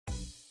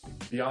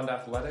Beyond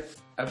Athletic,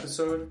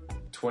 episode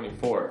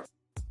 24.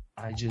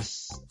 I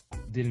just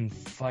didn't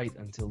fight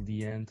until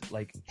the end,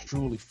 like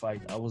truly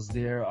fight. I was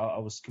there, I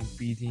was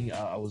competing,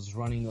 I was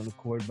running on the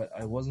court, but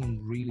I wasn't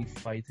really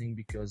fighting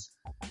because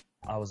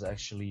I was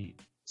actually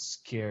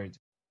scared.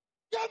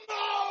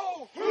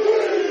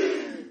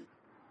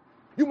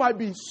 You might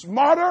be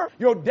smarter,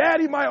 your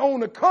daddy might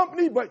own a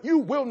company, but you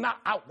will not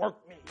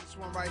outwork me. This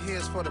one right here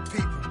is for the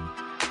people.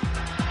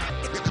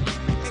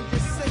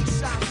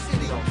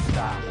 Don't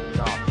stop,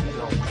 no,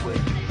 don't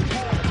quit.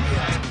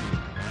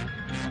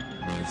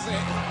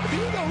 If you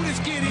know who this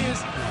kid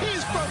is,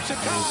 he's from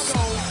Chicago.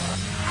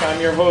 I'm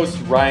your host,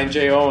 Ryan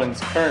J.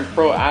 Owens, current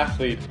pro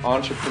athlete,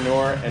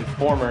 entrepreneur, and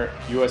former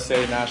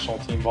USA national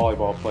team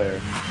volleyball player.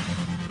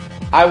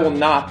 I will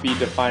not be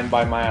defined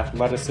by my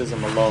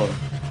athleticism alone,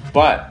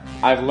 but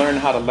I've learned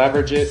how to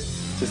leverage it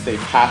to stay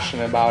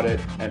passionate about it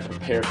and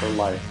prepare for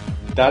life.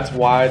 That's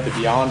why the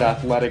Beyond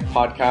Athletic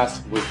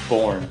podcast was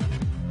born.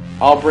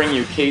 I'll bring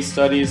you case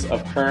studies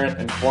of current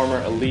and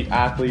former elite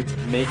athletes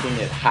making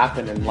it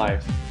happen in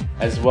life,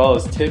 as well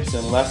as tips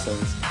and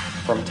lessons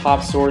from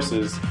top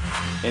sources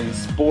in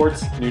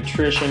sports,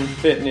 nutrition,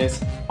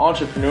 fitness,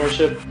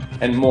 entrepreneurship,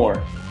 and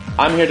more.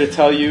 I'm here to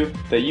tell you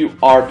that you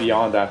are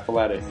beyond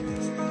athletic.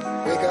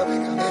 Wake up,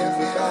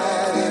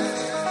 everybody.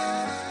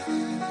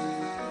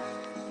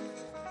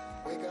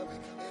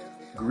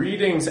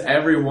 Greetings,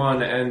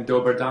 everyone, and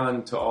Dober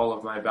Dan to all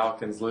of my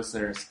Balkans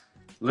listeners.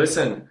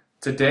 Listen,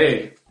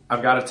 today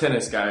I've got a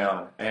tennis guy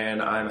on,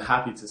 and I'm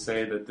happy to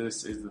say that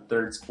this is the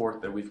third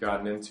sport that we've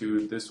gotten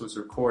into. This was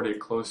recorded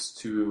close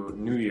to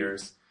New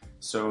Year's,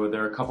 so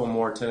there are a couple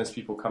more tennis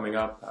people coming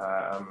up.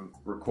 I'm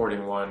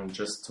recording one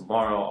just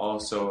tomorrow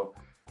also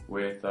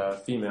with a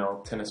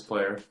female tennis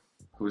player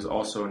who is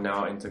also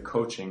now into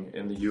coaching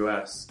in the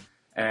US.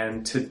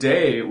 And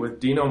today with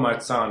Dino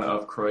Marcan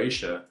of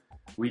Croatia,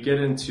 we get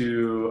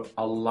into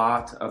a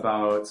lot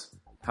about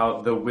how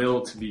the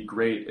will to be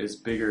great is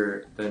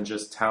bigger than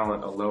just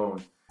talent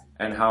alone,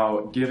 and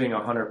how giving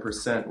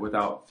 100%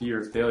 without fear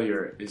of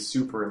failure is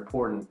super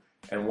important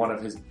and one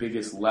of his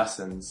biggest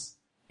lessons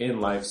in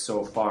life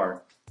so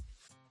far.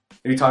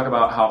 We talk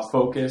about how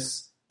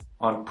focus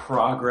on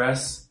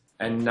progress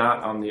and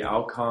not on the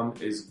outcome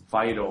is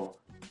vital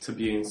to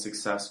being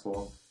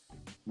successful.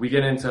 We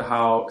get into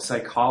how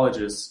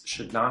psychologists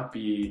should not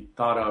be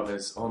thought of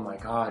as, oh my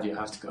God, you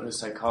have to go to a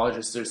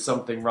psychologist, there's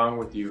something wrong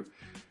with you.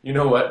 You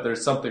know what?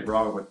 There's something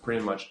wrong with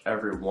pretty much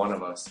every one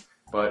of us.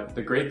 But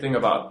the great thing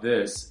about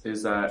this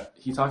is that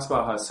he talks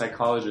about how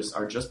psychologists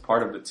are just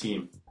part of the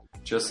team.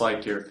 Just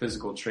like your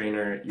physical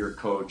trainer, your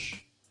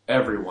coach,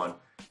 everyone.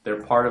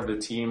 They're part of the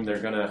team. They're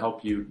going to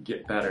help you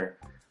get better.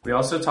 We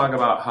also talk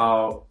about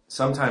how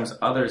sometimes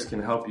others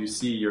can help you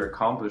see your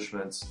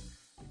accomplishments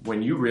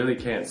when you really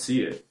can't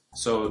see it.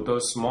 So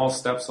those small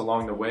steps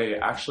along the way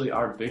actually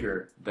are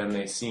bigger than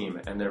they seem,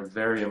 and they're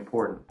very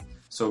important.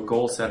 So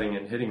goal setting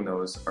and hitting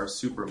those are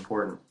super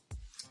important.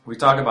 We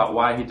talk about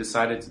why he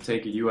decided to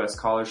take a U.S.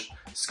 college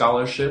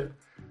scholarship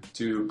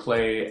to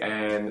play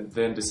and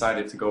then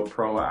decided to go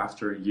pro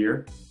after a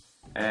year,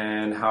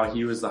 and how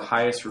he was the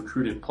highest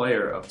recruited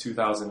player of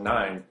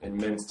 2009 in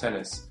men's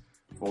tennis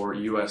for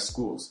U.S.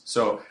 schools.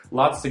 So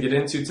lots to get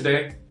into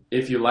today.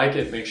 If you like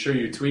it, make sure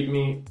you tweet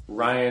me,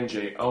 Ryan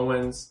J.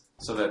 Owens.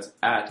 So that's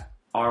at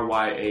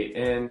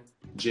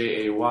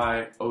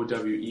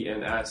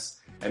RyanJayOwens.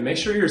 And make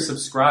sure you're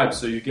subscribed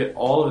so you get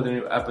all of the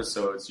new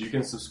episodes. You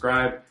can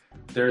subscribe.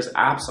 There's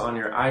apps on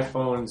your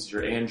iPhones,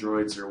 your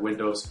Androids, your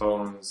Windows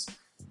phones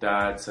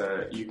that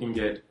you can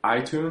get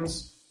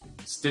iTunes,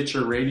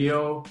 Stitcher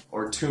Radio,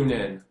 or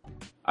TuneIn.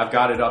 I've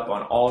got it up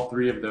on all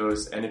three of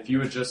those. And if you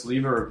would just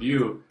leave a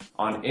review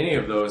on any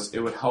of those, it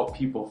would help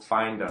people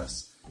find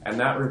us. And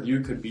that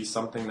review could be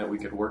something that we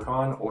could work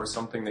on or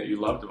something that you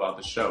loved about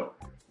the show.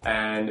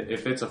 And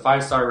if it's a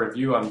 5-star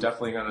review, I'm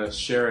definitely going to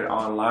share it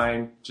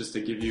online just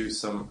to give you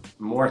some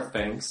more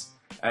thanks.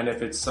 And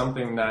if it's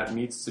something that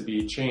needs to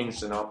be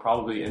changed, then I'll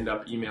probably end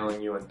up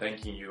emailing you and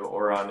thanking you,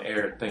 or on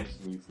air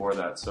thanking you for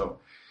that. So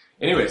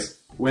anyways,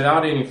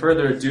 without any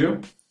further ado,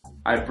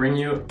 I bring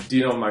you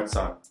Dino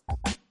Marcan.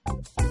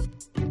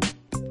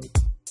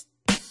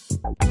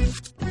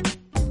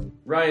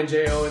 Ryan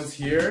J. Owens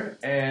here,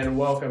 and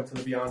welcome to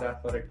the Beyond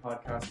Athletic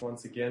podcast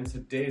once again.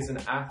 Today's an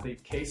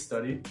athlete case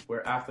study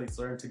where athletes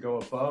learn to go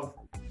above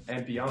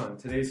and beyond.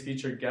 Today's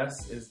featured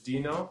guest is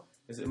Dino.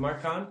 Is it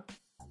Marcan?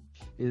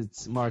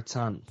 It's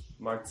Marcan.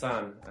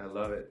 Marcan, I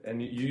love it. And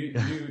you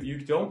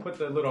don't put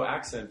the little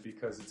accent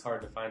because it's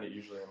hard to find it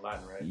usually in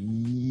Latin, right?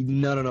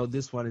 No.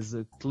 This one is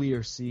a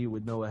clear C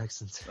with no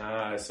accent.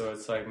 So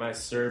it's like my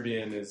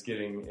Serbian is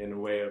getting in the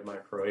way of my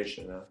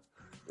Croatian, huh?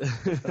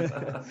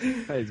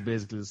 It's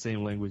basically the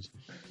same language.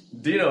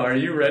 Dino, are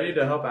you ready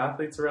to help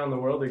athletes around the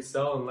world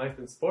excel in life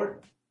and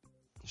sport?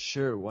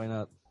 Sure, why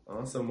not?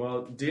 Awesome.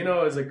 Well,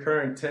 Dino is a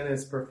current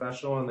tennis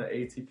professional on the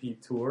ATP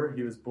Tour.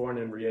 He was born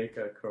in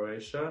Rijeka,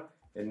 Croatia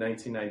in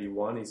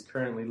 1991. He's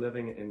currently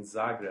living in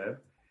Zagreb.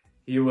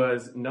 He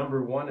was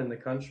number one in the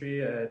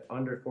country at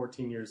under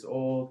 14 years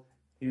old,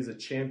 He was a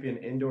champion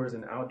indoors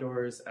and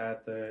outdoors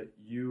at the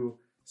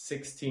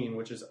U16,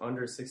 which is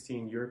under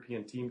 16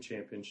 European Team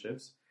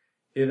Championships.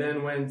 He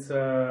then went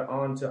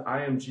on to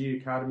IMG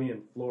Academy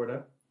in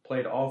Florida,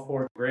 played all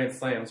 4 Grand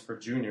Slams for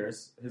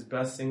juniors. His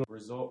best single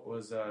result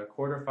was a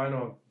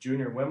quarterfinal of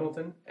Junior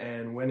Wimbledon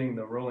and winning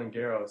the Roland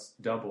Garros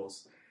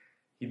doubles.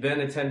 He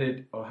then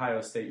attended Ohio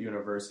State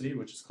University,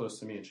 which is close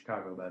to me in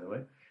Chicago, by the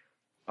way,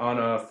 on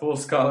a full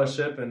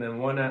scholarship. And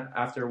then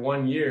after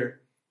 1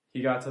 year,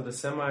 he got to the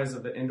semis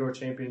of the indoor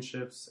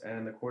championships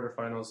and the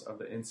quarterfinals of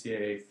the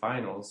NCAA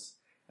finals,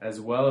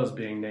 as well as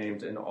being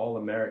named an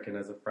All-American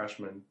as a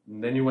freshman.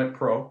 And then you went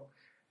pro.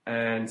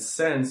 And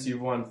since,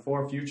 you've won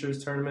 4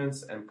 Futures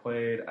tournaments and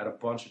played at a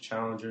bunch of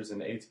challengers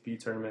and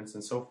ATP tournaments.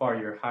 And so far,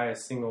 your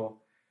highest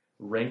single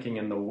ranking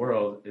in the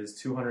world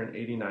is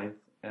 289th.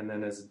 And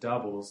then as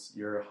doubles,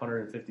 you're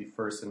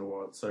 151st in the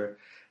world. So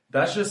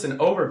that's just an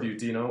overview,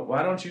 Dino.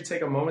 Why don't you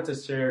take a moment to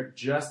share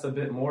just a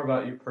bit more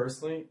about you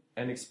personally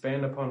and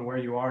expand upon where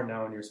you are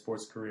now in your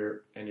sports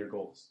career and your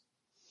goals?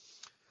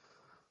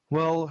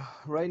 Well,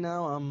 right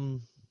now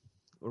I'm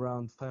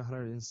around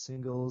 500 in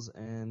singles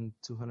and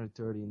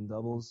 230 in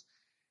doubles.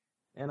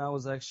 And I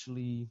was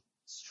actually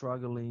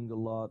struggling a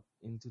lot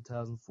in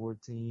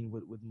 2014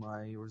 with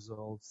my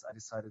results. I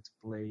decided to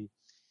play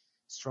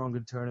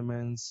stronger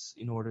tournaments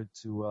in order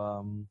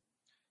to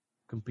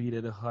compete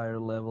at a higher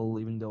level,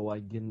 even though I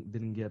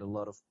didn't get a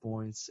lot of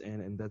points,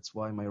 and that's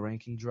why my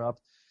ranking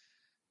dropped.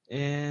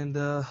 And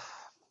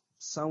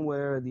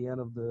somewhere at the end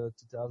of the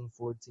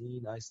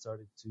 2014, I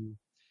started to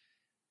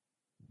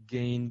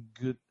gain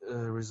good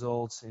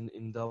results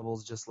in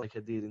doubles, just like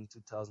I did in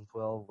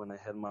 2012 when I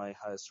had my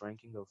highest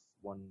ranking of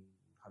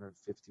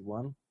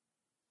 151.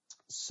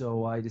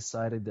 So I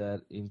decided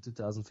that in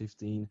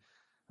 2015,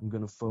 I'm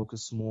going to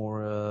focus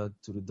more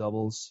to the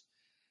doubles.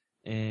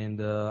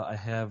 And I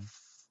have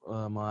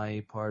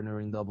my partner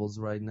in doubles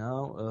right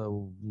now,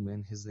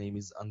 and his name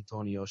is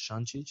Antonio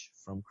Šančić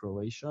from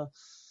Croatia.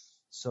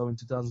 So in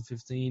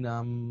 2015,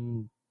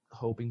 I'm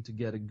hoping to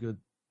get a good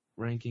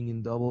ranking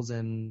in doubles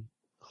and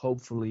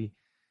hopefully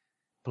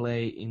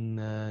play in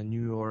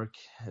New York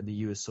at the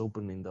US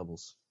Open in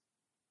doubles.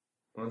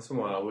 Once in a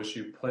while, I wish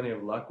you plenty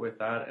of luck with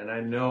that. And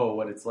I know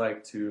what it's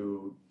like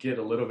to get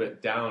a little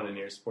bit down in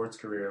your sports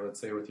career,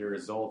 let's say with your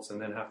results, and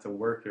then have to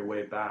work your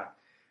way back.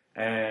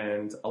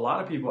 And a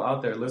lot of people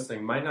out there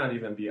listening might not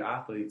even be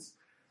athletes.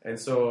 And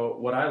so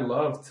what I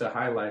love to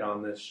highlight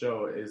on this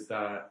show is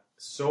that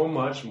so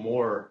much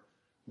more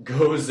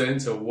goes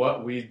into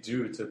what we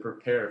do to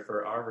prepare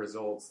for our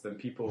results than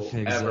people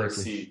ever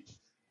see.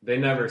 They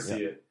never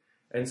see it.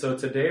 And so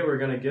today we're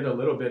going to get a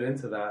little bit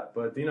into that.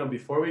 But,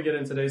 before we get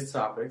into today's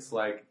topics,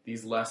 like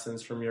these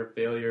lessons from your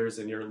failures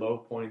and your low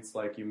points,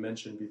 like you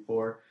mentioned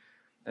before,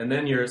 and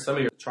then some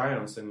of your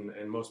triumphs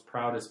and most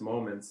proudest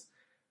moments,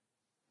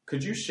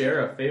 could you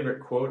share a favorite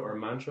quote or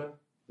mantra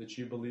that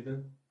you believe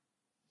in?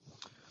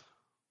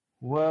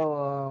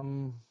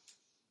 Well,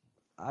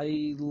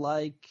 I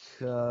like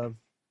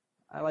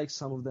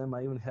some of them.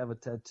 I even have a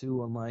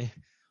tattoo on my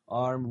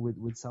arm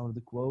with some of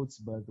the quotes,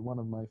 but one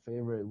of my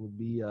favorite would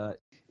be,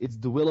 it's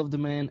the will of the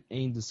man,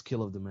 ain't the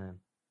skill of the man.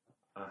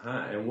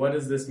 And what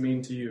does this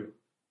mean to you?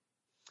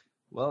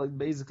 Well, it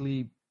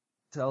basically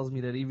tells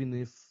me that even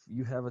if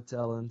you have a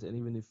talent and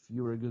even if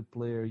you're a good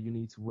player, you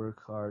need to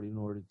work hard in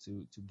order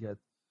to get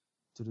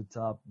to the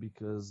top,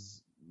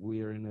 because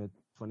we are in a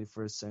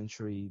 21st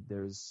century.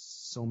 There's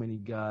so many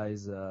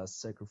guys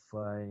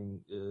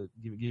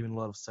giving a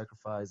lot of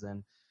sacrifice,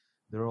 and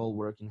they're all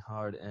working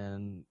hard.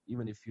 And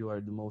even if you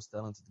are the most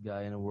talented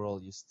guy in the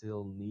world, you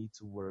still need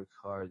to work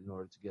hard in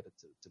order to get it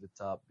to the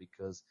top,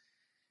 because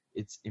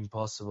it's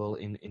impossible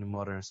in a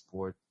modern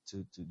sport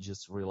to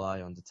just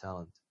rely on the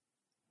talent.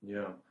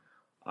 Yeah,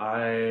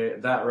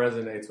 that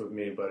resonates with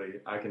me,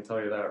 buddy. I can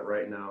tell you that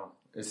right now.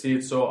 I see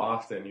it so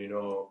often,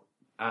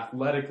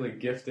 athletically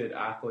gifted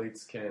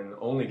athletes can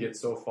only get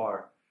so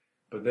far.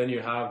 But then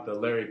you have the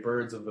Larry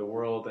Birds of the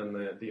world and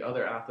the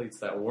other athletes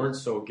that weren't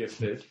so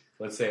gifted,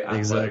 let's say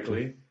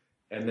athletically,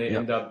 and they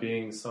end up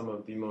being some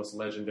of the most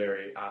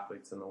legendary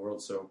athletes in the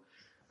world. So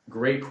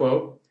great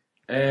quote.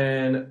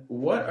 And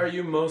what are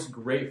you most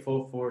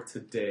grateful for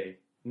today?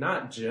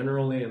 Not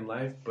generally in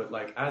life, but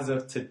like as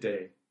of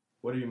today,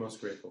 what are you most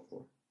grateful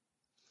for?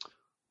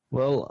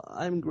 Well,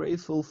 I'm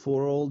grateful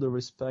for all the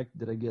respect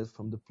that I get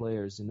from the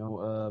players.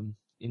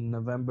 In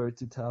November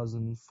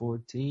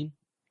 2014,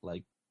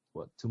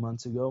 2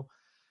 months ago,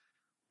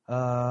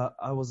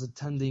 I was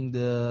attending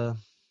the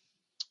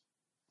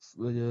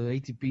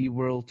ATP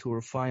World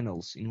Tour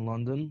Finals in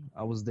London.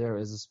 I was there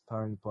as a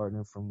sparring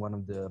partner from one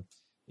of the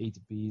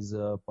ATP's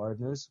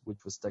partners,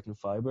 which was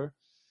Tecnifibre.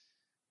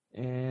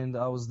 And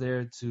I was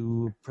there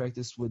to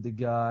practice with the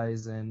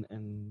guys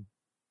and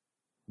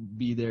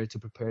be there to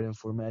prepare them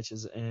for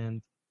matches.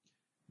 And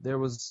there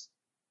was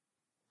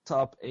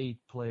top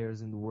 8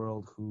 players in the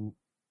world who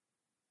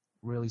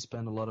really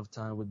spent a lot of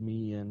time with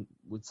me, and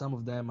with some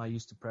of them I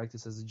used to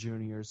practice as a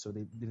junior, so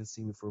they didn't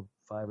see me for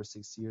 5 or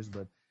 6 years,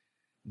 but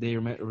they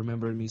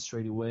remembered me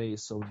straight away.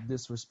 So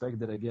this respect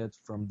that I get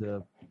from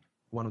the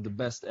one of the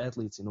best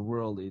athletes in the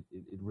world, it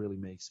really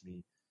makes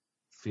me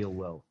feel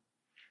well.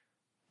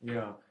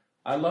 Yeah.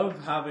 I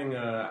love having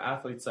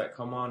athletes that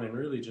come on and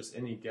really just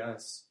any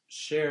guests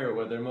share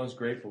what they're most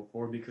grateful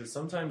for, because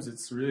sometimes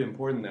it's really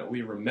important that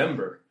we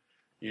remember,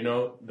 you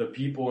know, the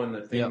people and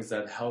the things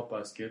that help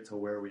us get to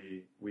where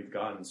we've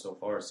gotten so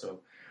far.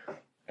 So,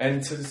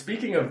 and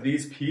speaking of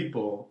these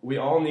people, we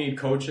all need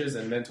coaches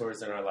and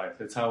mentors in our life.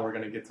 That's how we're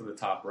going to get to the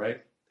top,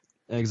 right?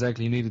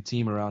 Exactly. You need a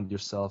team around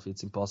yourself.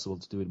 It's impossible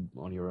to do it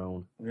on your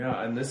own.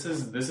 Yeah, and this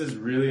is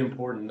really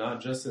important, not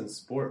just in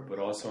sport, but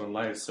also in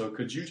life. So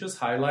could you just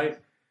highlight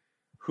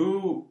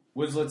who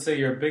was, let's say,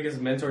 your biggest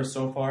mentor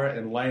so far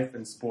in life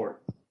and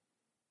sport?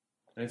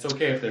 And it's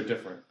okay if they're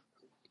different.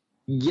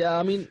 Yeah,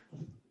 I mean,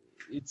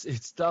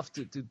 it's tough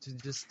to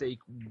just take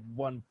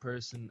one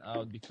person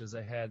out because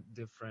I had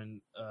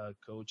different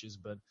coaches,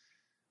 but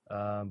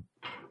I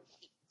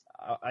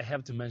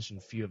have to mention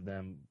a few of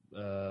them.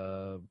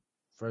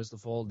 First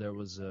of all, there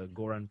was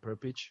Goran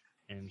Prpic,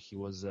 and he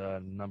was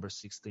number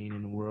 16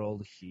 in the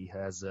world. He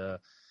has a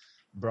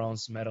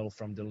bronze medal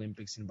from the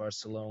Olympics in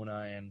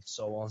Barcelona, and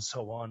so on.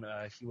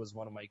 He was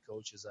one of my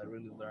coaches. I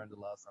really learned a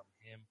lot from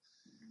him.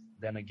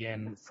 Then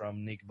again,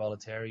 from Nick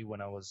Bollettieri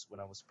when I was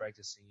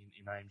practicing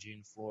in IMG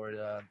in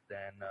Florida.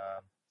 Then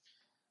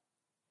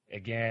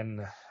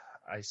again,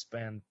 I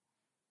spent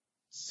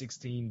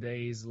 16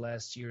 days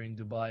last year in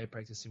Dubai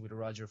practicing with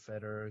Roger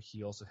Federer.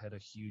 He also had a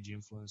huge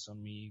influence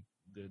on me.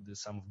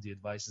 Some of the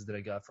advices that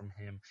I got from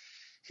him,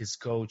 his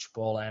coach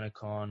Paul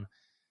Anacon.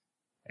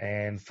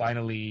 And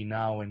finally,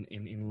 now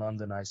in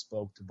London, I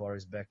spoke to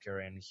Boris Becker,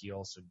 and he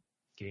also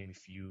gave me a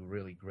few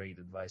really great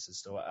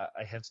advices. So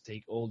I have to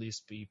take all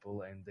these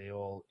people, and they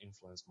all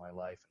influenced my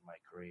life and my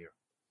career.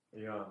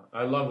 Yeah,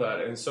 I love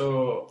that. And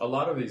so a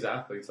lot of these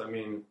athletes, I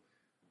mean,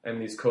 and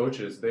these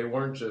coaches, they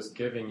weren't just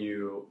giving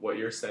you what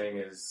you're saying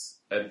is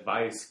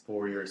advice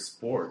for your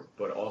sport,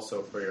 but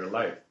also for your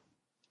life.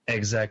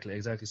 Exactly.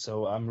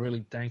 So I'm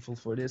really thankful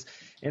for this.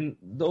 And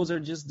those are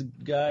just the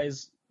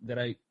guys that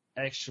I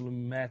actually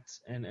met,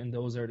 and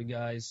those are the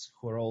guys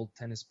who are all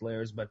tennis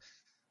players. But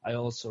I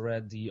also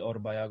read the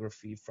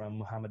autobiography from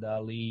Muhammad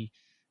Ali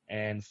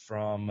and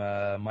from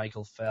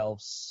Michael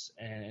Phelps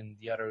and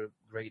the other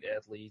great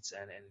athletes,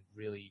 and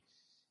really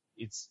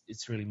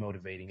it's really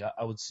motivating.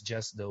 I would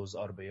suggest those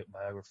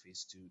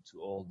autobiographies to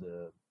all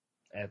the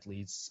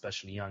athletes,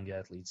 especially young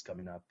athletes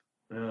coming up.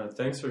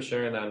 Thanks for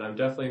sharing that, and I'm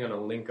definitely going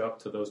to link up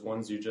to those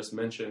ones you just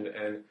mentioned.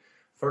 And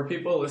for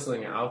people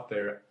listening out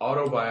there,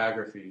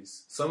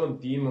 autobiographies, some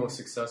of the most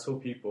successful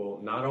people,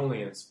 not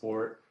only in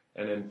sport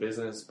and in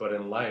business, but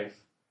in life,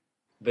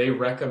 they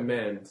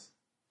recommend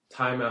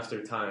time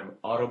after time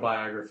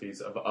autobiographies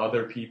of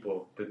other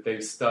people that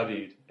they've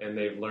studied and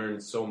they've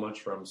learned so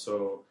much from.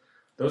 So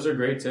those are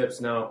great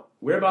tips. Now,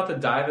 we're about to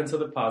dive into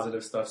the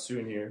positive stuff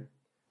soon here.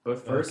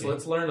 But first,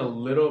 Let's learn a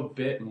little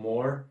bit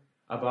more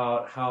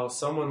about how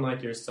someone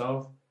like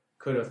yourself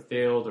could have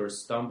failed or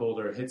stumbled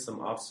or hit some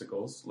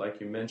obstacles, like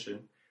you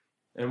mentioned.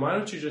 And why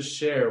don't you just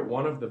share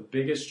one of the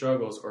biggest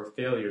struggles or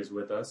failures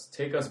with us?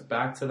 Take us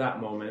back to that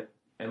moment,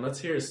 and let's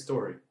hear his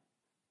story.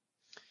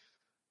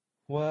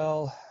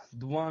 Well,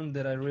 the one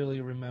that I really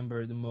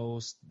remember the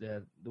most,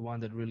 the one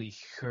that really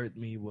hurt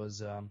me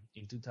was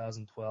in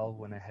 2012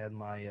 when I had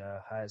my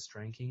highest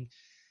ranking.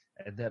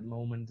 At that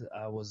moment,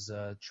 I was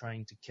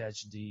trying to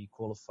catch the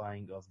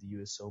qualifying of the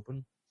US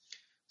Open.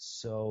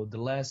 So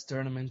the last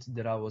tournament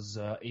that I was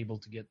able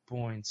to get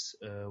points,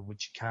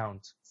 which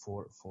count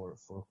for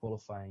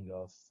qualifying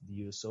of the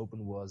US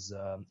Open, was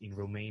in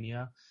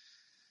Romania.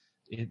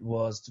 It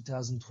was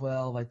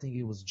 2012, I think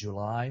it was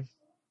July,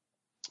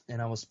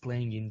 and I was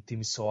playing in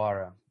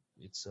Timisoara.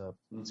 It's a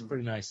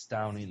pretty nice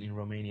town in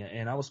Romania,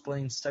 and I was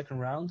playing second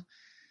round.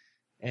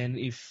 And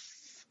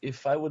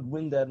if I would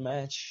win that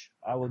match,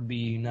 I would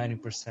be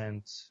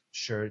 90%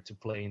 sure to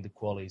play in the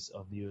qualies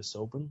of the US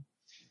Open.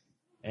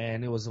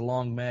 And it was a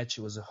long match.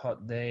 It was a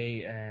hot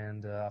day,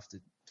 and after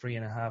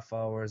 3.5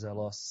 hours, I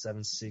lost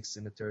 7-6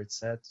 in the third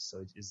set. So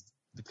it is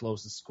the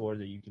closest score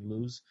that you can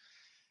lose,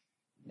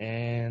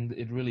 and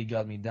it really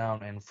got me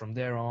down. And from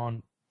there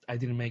on, I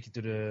didn't make it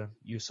to the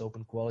US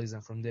Open qualies,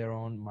 and from there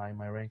on,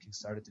 my ranking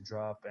started to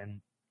drop, and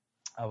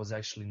I was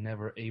actually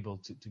never able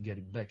to get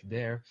it back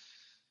there,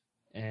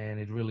 and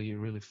it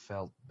really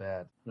felt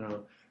bad.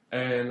 No.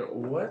 And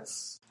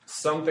what's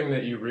something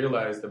that you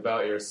realized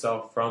about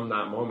yourself from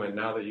that moment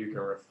now that you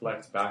can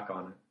reflect back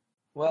on it?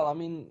 Well, I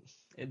mean,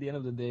 at the end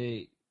of the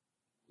day,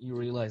 you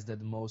realize that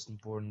the most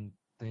important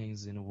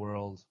things in the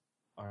world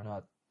are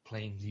not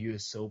playing the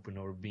US Open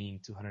or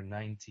being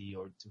 290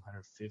 or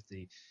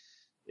 250.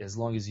 As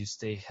long as you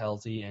stay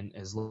healthy and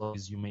as long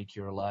as you make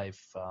your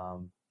life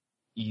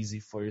easy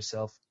for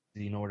yourself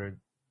in order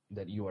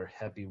that you are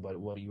happy about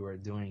what you are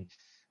doing,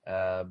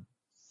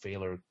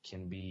 failure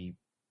can be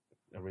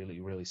a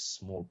really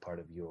small part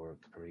of your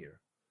career.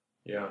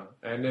 Yeah,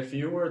 and if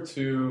you were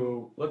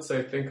to, let's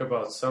say, think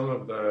about some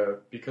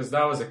of because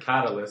that was a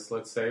catalyst,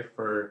 let's say,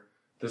 for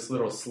this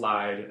little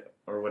slide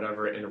or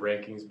whatever in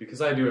rankings,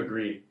 because I do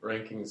agree,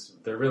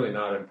 rankings, they're really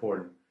not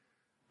important.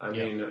 I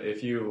mean,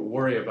 if you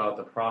worry about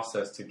the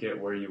process to get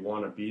where you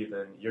want to be,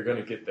 then you're going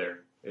to get there.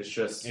 It's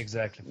just,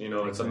 Exactly.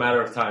 It's a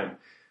matter of time.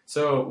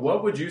 So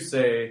what would you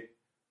say,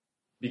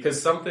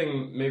 because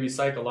something maybe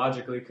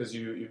psychologically, because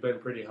you've been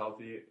pretty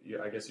healthy,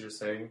 I guess you're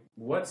saying,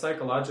 what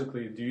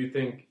psychologically do you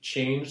think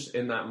changed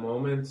in that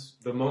moment,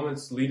 the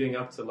moments leading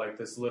up to like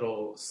this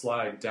little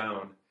slide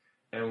down,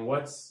 and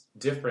what's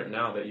different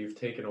now that you've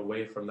taken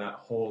away from that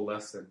whole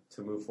lesson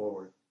to move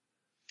forward?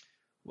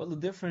 Well, the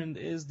difference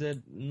is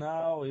that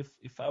now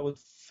if I would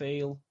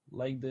fail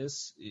like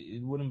this,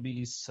 it wouldn't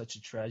be such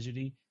a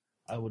tragedy.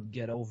 I would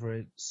get over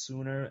it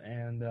sooner,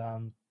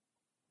 and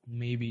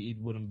maybe it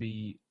wouldn't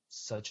be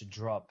such a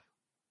drop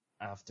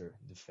after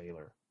the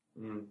failure.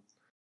 Mm.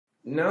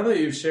 Now that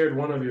you've shared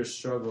one of your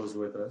struggles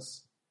with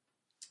us,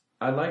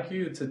 I'd like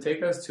you to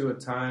take us to a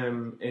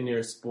time in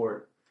your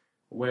sport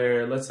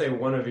where, let's say,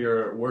 one of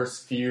your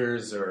worst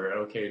fears, or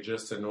okay,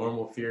 just a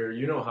normal fear.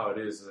 You know how it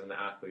is as an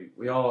athlete.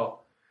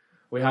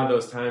 We have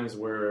those times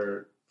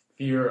where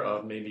fear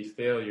of maybe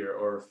failure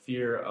or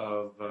fear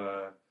of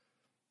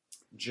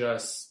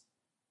just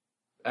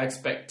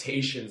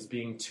expectations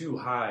being too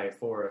high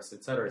for us,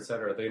 et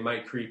cetera, they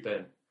might creep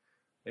in.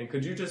 And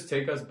could you just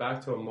take us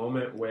back to a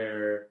moment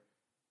where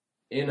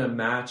in a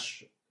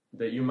match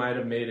that you might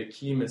have made a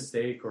key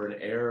mistake or an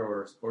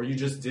error, or you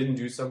just didn't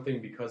do something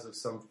because of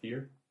some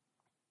fear?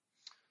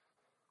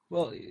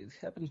 Well, it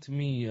happened to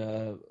me.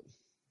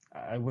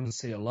 I wouldn't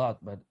say a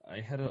lot, but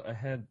I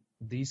had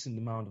decent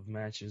amount of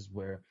matches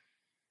where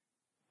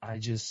I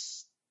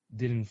just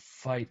didn't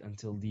fight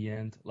until the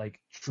end, like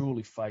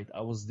truly fight.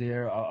 I was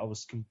there, I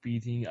was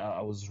competing,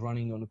 I was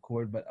running on the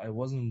court, but I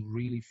wasn't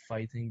really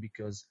fighting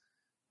because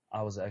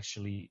I was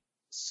actually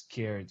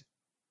scared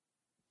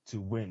to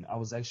win. I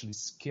was actually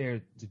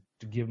scared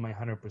to give my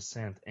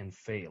 100% and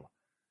fail.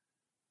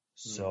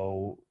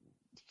 So,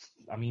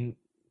 I mean,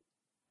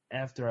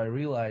 after I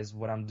realized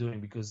what I'm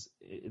doing, because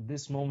at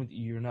this moment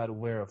you're not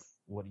aware of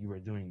what you are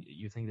doing.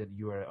 You think that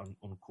you are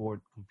on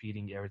court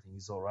competing, everything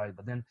is all right.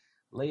 But then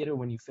later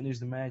when you finish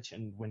the match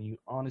and when you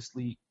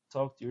honestly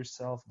talk to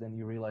yourself, then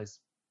you realize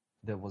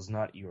that was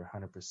not your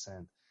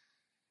 100%.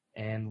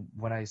 And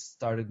when I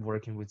started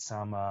working with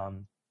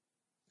some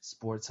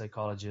sports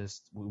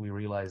psychologists, we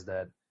realized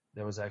that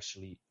there was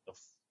actually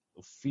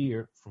a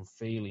fear from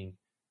failing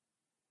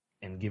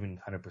and giving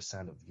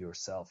 100% of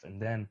yourself.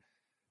 And then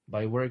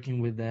by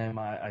working with them,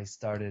 I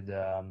started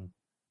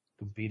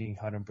competing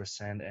 100%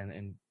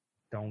 and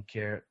don't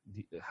care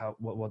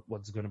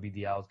what's going to be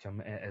the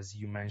outcome. As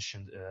you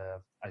mentioned,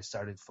 I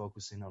started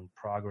focusing on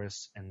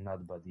progress and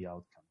not about the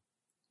outcome.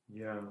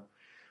 Yeah.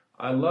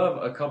 I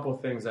love a couple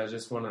things I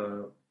just want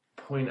to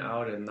point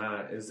out in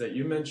that is that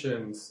you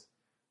mentioned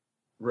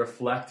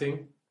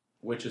reflecting,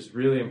 which is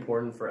really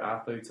important for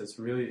athletes.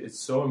 It's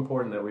so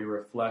important that we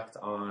reflect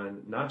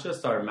on not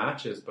just our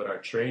matches, but our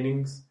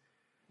trainings.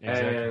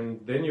 Exactly.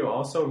 And then you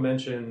also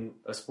mention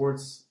a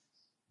sports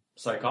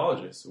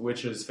psychologist,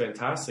 which is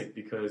fantastic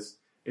because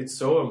it's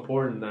so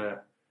important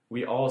that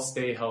we all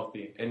stay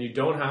healthy. And you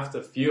don't have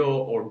to feel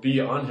or be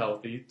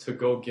unhealthy to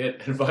go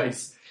get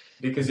advice,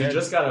 because you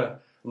just got to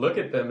look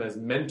at them as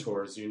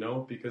mentors,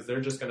 because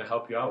they're just going to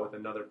help you out with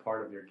another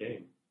part of your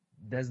game.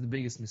 That's the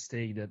biggest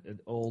mistake that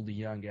all the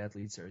young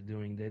athletes are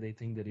doing. They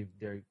think that if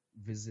they're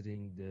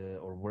visiting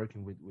or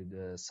working with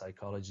the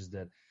psychologist,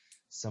 that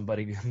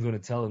somebody going to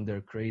tell them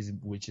they're crazy,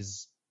 which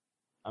is,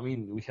 I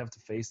mean, we have to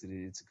face it.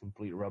 It's a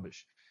complete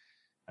rubbish.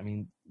 I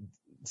mean,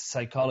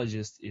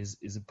 psychologist is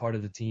a part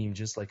of the team,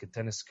 just like a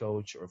tennis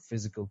coach or a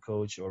physical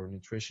coach or a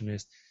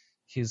nutritionist.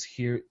 He's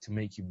here to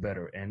make you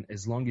better. And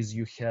as long as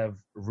you have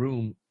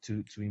room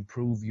to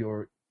improve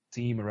your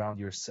team around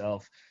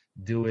yourself,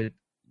 do it.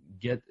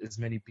 Get as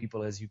many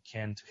people as you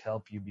can to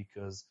help you,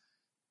 because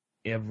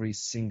every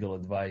single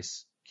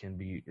advice can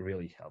be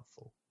really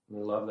helpful. I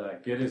love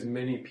that. Get as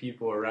many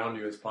people around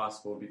you as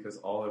possible, because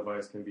all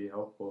advice can be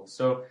helpful.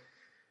 So,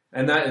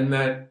 and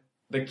that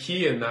the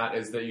key in that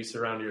is that you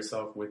surround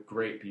yourself with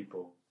great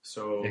people.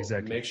 So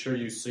Make sure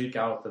you seek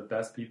out the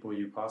best people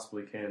you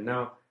possibly can.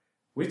 Now,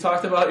 we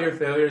talked about your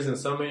failures and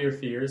some of your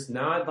fears.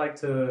 Now I'd like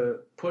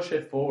to push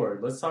it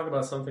forward. Let's talk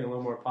about something a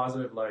little more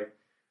positive, like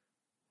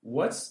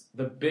what's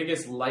the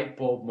biggest light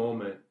bulb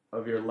moment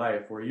of your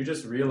life where you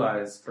just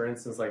realized, for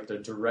instance, like the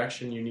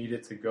direction you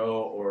needed to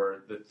go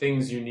or the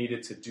things you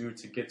needed to do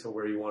to get to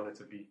where you wanted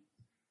to be?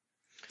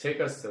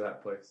 Take us to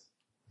that place.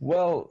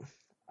 Well,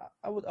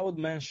 I would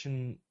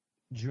mention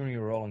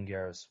junior Roland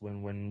Garros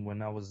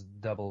when I was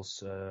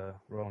doubles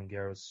Roland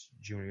Garros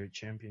junior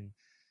champion.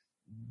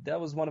 That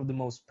was one of the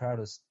most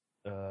proudest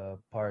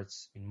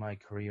parts in my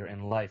career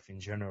and life in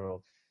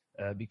general,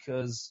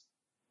 because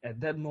at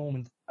that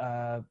moment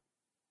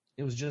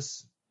it was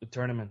just a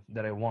tournament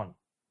that I won.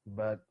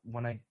 But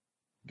when I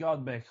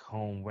got back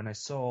home, when I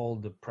saw all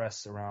the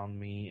press around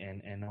me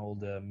and all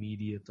the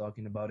media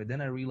talking about it,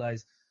 then I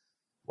realized,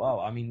 wow,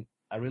 I mean,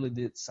 I really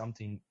did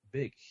something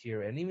big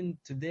here. And even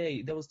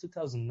today, that was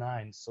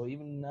 2009. So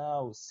even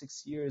now,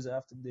 6 years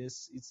after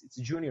this, it's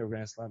a junior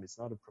Grand Slam. It's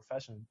not a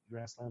professional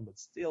Grand Slam, but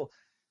still,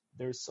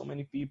 there's so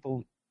many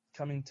people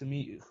coming to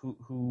me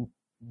who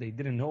they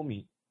didn't know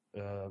me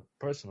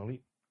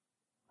personally,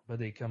 but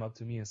they come up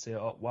to me and say,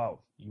 "Oh,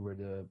 wow, you were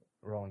the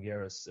Roland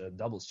Garros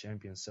doubles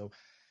champion." So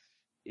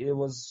it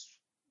was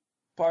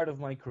part of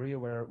my career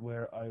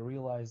where I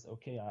realized,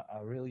 okay,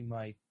 I really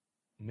might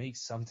make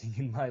something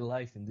in my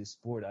life in this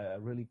sport. I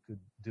really could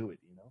do it,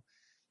 you know.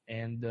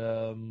 And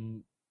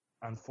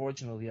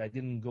unfortunately, I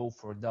didn't go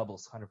for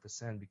doubles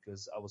 100%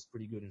 because I was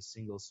pretty good in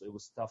singles. So it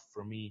was tough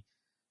for me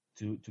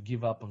to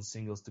give up on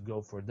singles to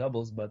go for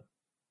doubles. But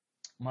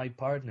my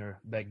partner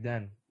back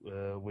then,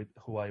 with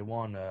who I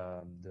won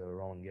the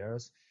Roland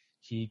Garros,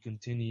 he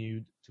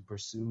continued to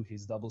pursue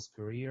his doubles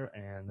career,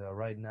 and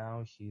right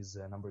now he's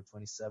number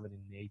 27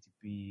 in the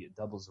ATP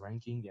doubles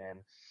ranking,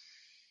 and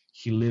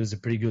he lives a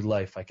pretty good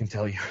life, I can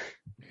tell you.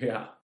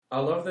 Yeah. I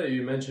love that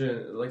you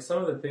mentioned, like, some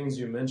of the things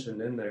you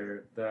mentioned in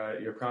there,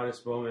 that your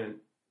proudest moment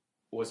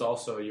was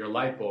also your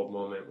light bulb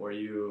moment where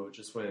you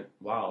just went,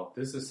 wow,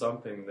 this is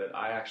something that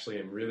I actually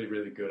am really,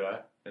 really good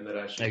at and that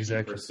I should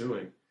keep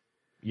pursuing.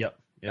 Yep.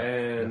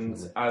 And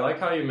definitely. I like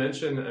how you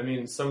mentioned, I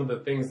mean, some of the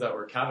things that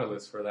were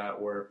catalysts for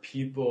that were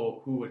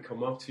people who would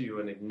come up to you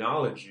and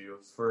acknowledge you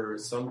for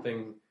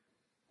something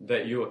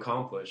that you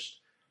accomplished.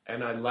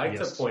 And I'd like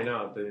to point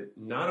out that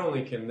not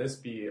only can this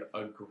be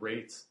a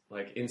great,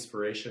 like,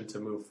 inspiration to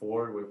move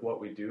forward with what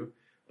we do,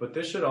 but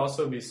this should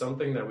also be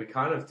something that we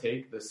kind of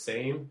take the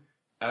same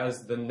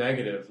as the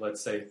negative,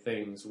 let's say,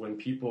 things when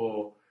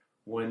people,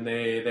 when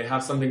they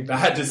have something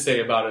bad to say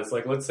about us.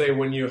 Like, let's say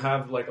when you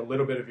have, like, a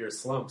little bit of your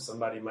slump,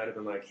 somebody might have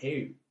been like,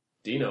 hey,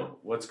 Dino,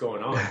 what's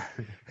going on?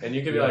 And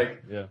you could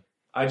be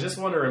I just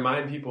want to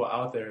remind people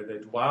out there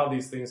that while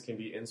these things can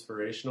be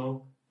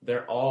inspirational,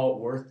 they're all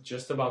worth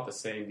just about the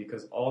same,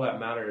 because all that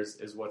matters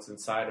is what's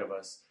inside of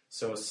us.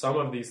 So some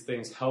of these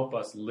things help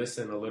us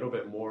listen a little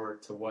bit more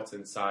to what's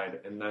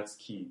inside, and that's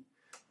key,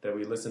 that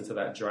we listen to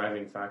that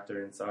driving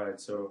factor inside.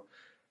 So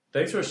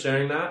thanks for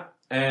sharing that.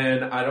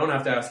 And I don't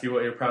have to ask you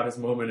what your proudest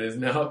moment is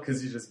now,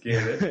 because you just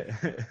gave it.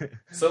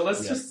 So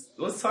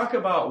let's talk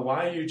about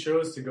why you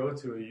chose to go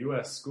to a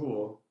U.S.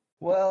 school.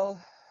 Well,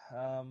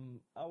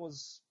 I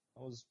was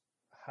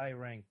high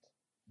ranked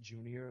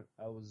junior.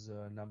 I was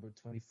number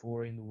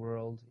 24 in the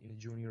world in the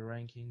junior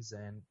rankings,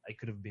 and I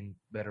could have been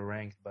better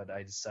ranked, but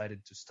I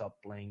decided to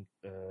stop playing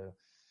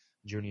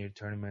junior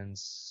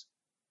tournaments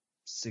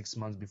 6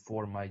 months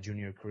before my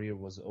junior career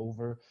was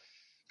over,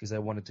 because I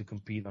wanted to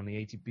compete on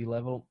the ATP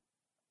level.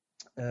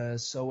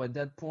 So at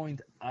that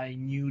point, I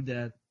knew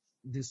that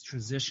this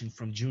transition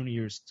from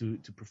juniors to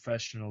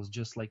professionals,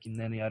 just like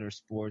in any other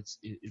sports,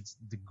 it's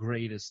the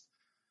greatest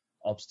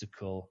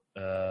obstacle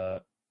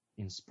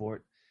in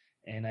sport.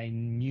 And I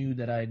knew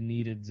that I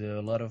needed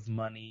a lot of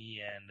money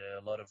and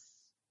a lot of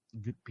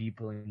good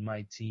people in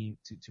my team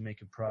to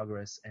make a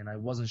progress. And I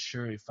wasn't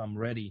sure if I'm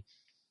ready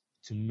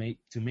to make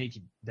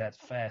it that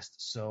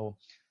fast. So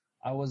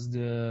I was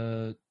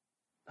the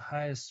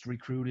highest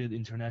recruited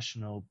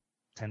international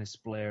tennis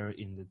player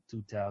in the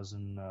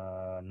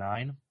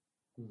 2009.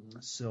 Mm-hmm.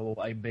 So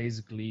I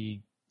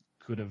basically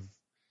could have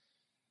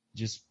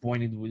just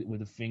pointed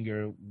with a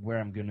finger where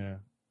I'm gonna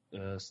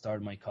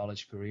start my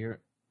college career.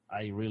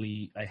 I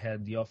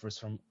had the offers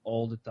from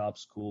all the top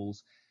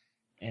schools,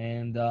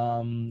 and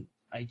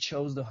I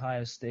chose the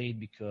Ohio State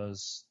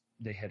because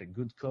they had a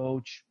good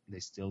coach. They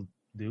still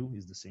do.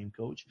 He's the same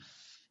coach,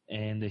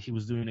 and he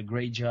was doing a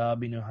great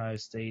job in Ohio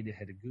State. They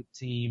had a good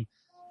team.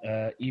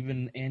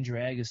 Even Andrew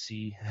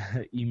Agassi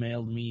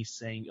emailed me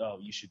saying, "Oh,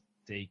 you should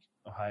take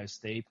Ohio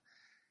State."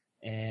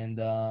 And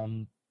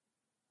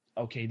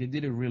okay, they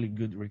did a really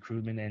good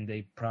recruitment, and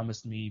they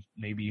promised me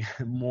maybe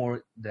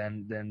more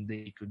than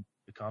they could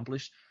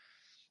accomplish.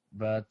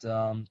 But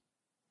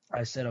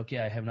I said, okay,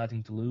 I have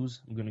nothing to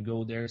lose. I'm gonna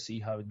go there, see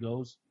how it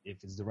goes.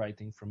 If it's the right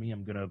thing for me,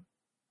 I'm gonna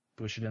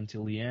push it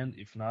until the end.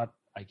 If not,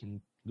 I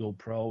can go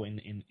pro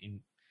in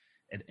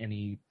at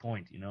any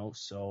point, you know.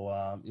 So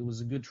it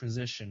was a good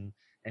transition,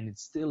 and it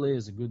still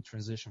is a good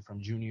transition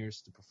from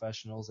juniors to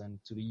professionals. And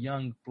to the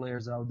young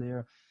players out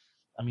there,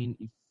 I mean,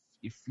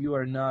 if you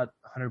are not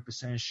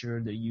 100%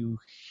 sure that you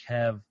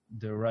have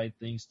the right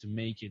things to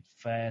make it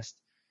fast,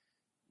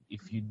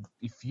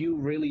 if you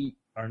really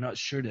are not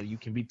sure that you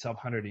can be top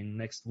 100 in the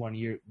next 1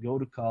 year, go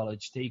to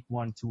college, take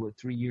 1, 2, or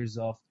 3 years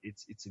off.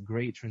 It's a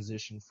great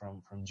transition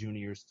from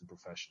juniors to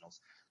professionals.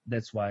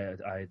 That's why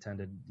I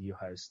attended the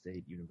Ohio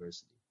State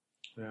University.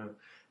 Yeah.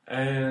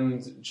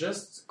 And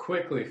just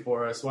quickly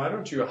for us, why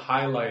don't you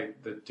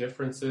highlight the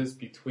differences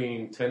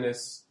between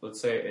tennis, let's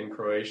say in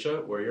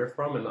Croatia, where you're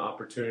from, and the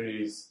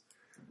opportunities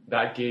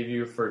that gave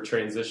you for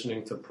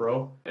transitioning to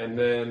pro, and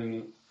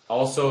then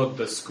also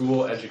the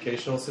school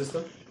educational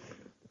system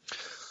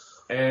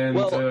and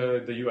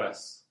the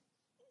U.S.?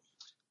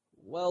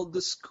 Well,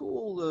 the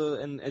school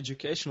and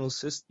educational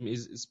system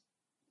it's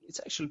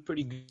actually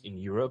pretty good in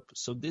Europe,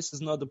 so this is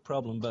not the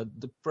problem. But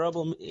the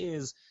problem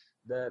is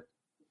that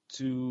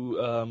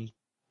to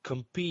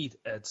compete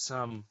at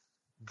some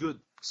good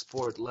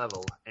sport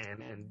level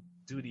and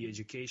do the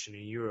education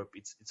in Europe,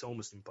 it's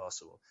almost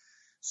impossible.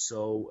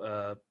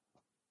 So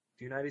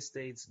the United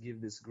States give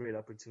this great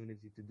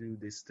opportunity to do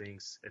these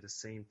things at the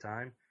same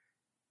time,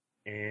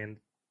 and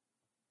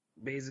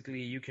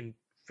basically you can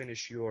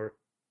finish your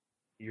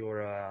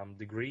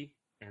degree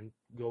and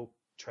go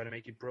try to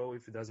make it pro.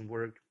 If it doesn't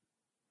work,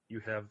 you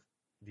have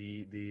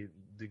the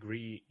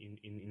degree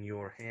in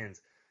your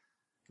hands.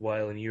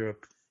 While in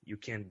Europe, you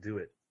can't do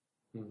it.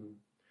 Mm-hmm.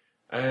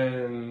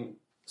 And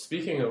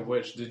speaking of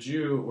which,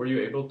 were you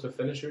able to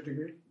finish your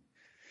degree?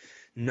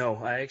 No,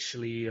 I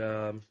actually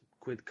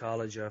quit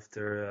college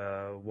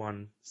after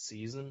one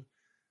season,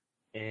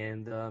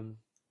 and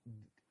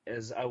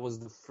as I was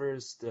the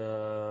first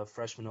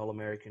freshman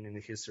All-American in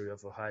the history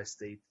of Ohio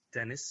State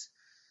tennis,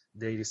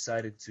 they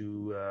decided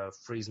to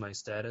freeze my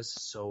status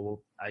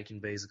so I can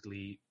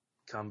basically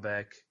come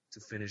back to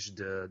finish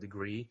the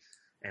degree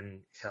and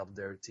help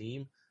their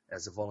team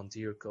as a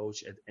volunteer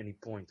coach at any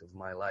point of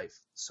my life.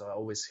 So I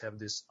always have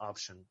this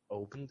option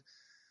opened.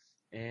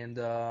 And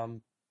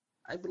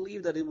I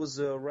believe that it was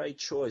a right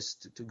choice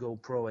to go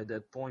pro at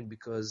that point,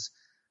 because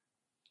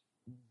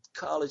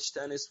college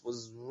tennis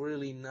was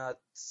really not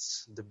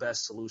the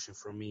best solution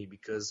for me,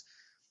 because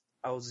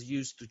I was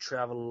used to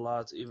travel a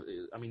lot.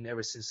 I mean,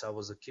 ever since I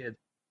was a kid,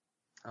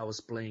 I was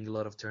playing a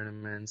lot of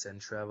tournaments and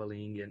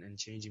traveling and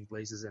changing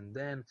places. And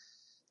then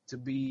to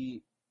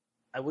be,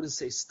 I wouldn't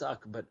say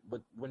stuck, but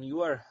when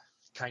you are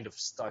kind of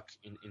stuck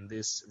in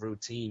this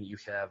routine, you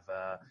have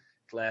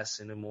class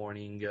in the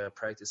morning,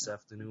 practice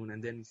afternoon,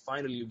 and then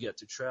finally you get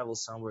to travel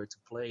somewhere to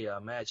play a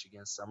match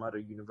against some other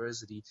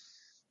university.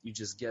 You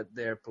just get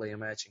there, play a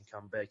match, and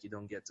come back. You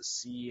don't get to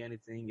see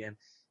anything. And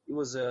it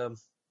was a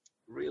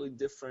really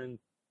different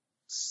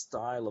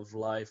style of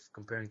life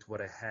comparing to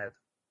what I had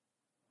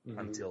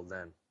until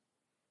then.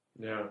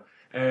 Yeah.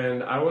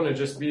 And I want to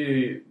just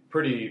be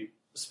pretty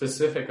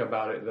specific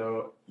about it,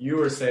 though. You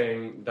were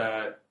saying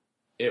that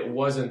it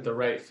wasn't the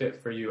right fit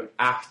for you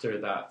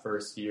after that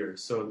first year.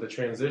 So the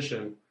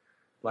transition,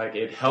 like,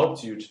 it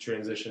helped you to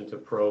transition to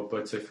pro,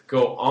 but to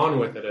go on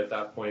with it at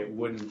that point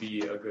wouldn't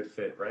be a good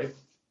fit, right?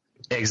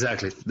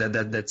 Exactly.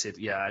 That's it.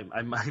 Yeah,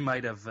 I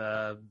might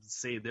have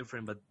say it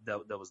different, but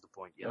that was the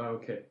point. Yeah.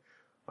 Okay.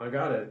 I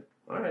got it.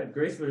 All right.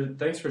 Great.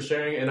 Thanks for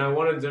sharing. And I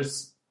want to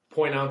just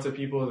point out to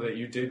people that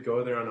you did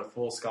go there on a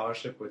full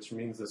scholarship, which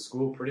means the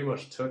school pretty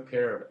much took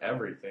care of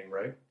everything,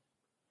 right?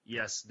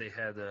 Yes, they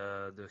had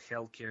the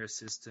healthcare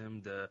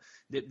system.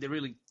 They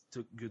really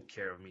took good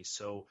care of me.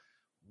 So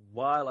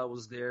while I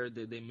was there,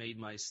 they made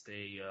my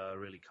stay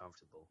really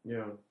comfortable.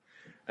 Yeah.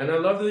 And I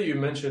love that you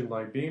mentioned,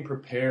 like, being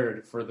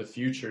prepared for the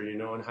future, you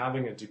know, and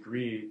having a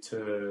degree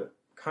to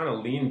kind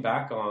of lean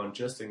back on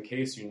just in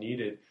case you need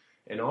it.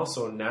 And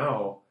also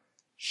now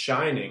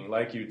shining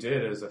like you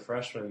did as a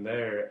freshman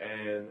there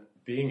and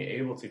being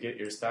able to get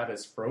your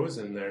status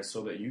frozen there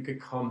so that you could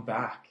come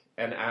back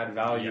and add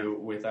value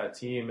with that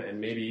team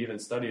and maybe even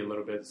study a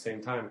little bit at the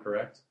same time,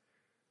 correct?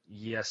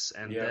 Yes,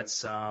 and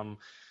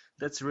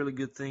that's a really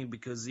good thing,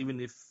 because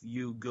even if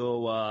you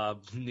go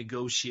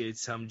negotiate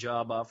some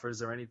job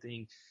offers or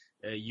anything,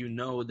 you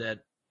know that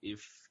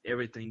if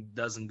everything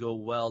doesn't go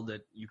well,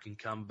 that you can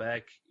come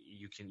back,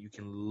 you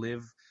can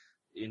live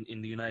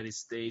in the United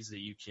States, that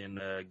you can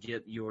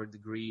get your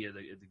degree at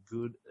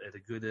a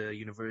good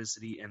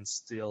university and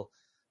still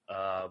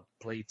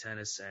play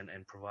tennis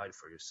and provide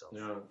for yourself.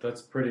 Yeah, that's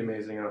a pretty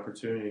amazing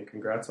opportunity.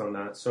 Congrats on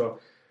that. So,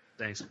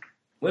 thanks.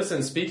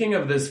 Listen, speaking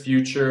of this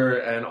future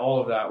and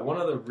all of that,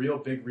 one of the real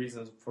big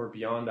reasons for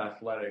Beyond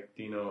Athletic,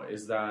 Dino,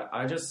 is that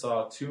I just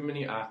saw too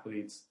many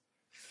athletes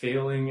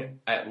failing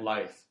at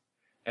life.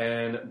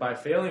 And by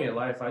failing at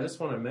life, I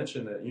just want to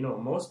mention that, you know,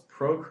 most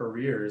pro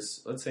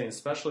careers, let's say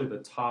especially the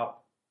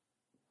top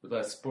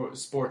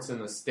sports in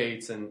the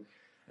States, and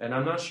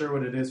I'm not sure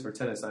what it is for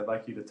tennis. I'd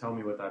like you to tell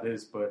me what that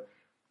is, but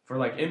for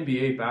like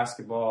NBA,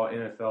 basketball,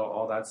 NFL,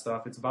 all that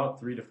stuff, it's about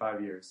 3 to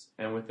 5 years.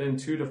 And within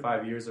 2 to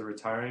 5 years of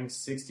retiring,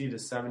 60 to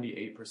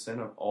 78%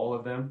 of all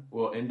of them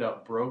will end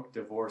up broke,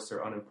 divorced,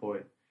 or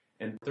unemployed.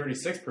 And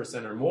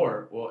 36% or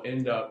more will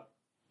end up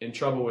in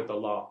trouble with the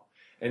law.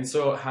 And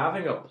so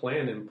having a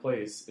plan in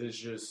place is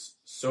just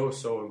so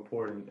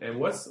important. And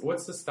what's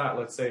the stat,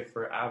 let's say,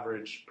 for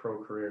average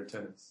pro career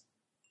tennis?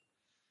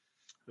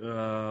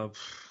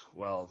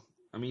 Well,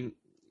 I mean,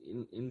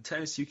 in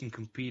tennis you can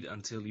compete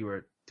until you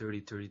are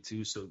 30,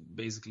 32, so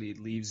basically it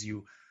leaves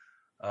you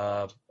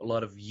a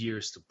lot of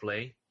years to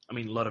play. I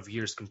mean, a lot of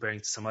years comparing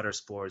to some other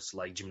sports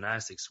like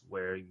gymnastics,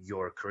 where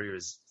your career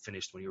is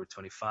finished when you were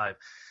 25.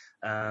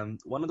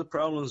 One of the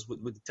problems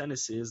with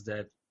tennis is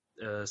that,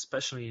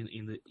 especially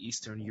in the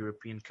Eastern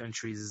European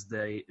countries,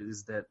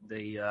 is that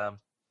they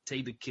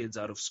take the kids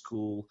out of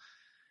school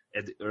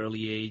at the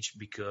early age,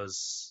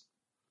 because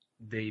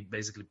they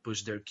basically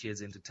push their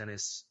kids into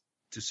tennis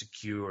to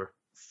secure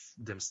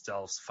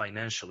themselves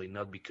financially,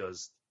 not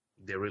because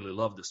they really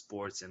love the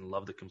sports and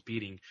love the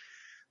competing.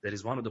 That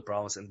is one of the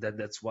problems, and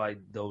that's why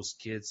those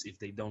kids, if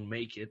they don't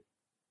make it,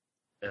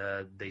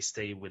 they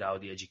stay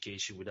without the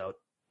education, without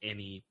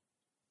any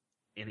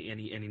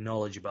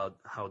knowledge about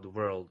how the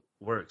world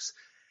works.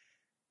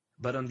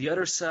 But on the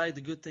other side,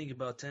 the good thing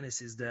about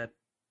tennis is that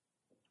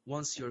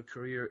once your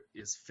career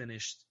is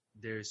finished,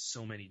 there's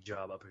so many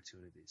job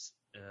opportunities.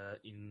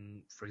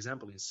 For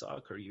example, in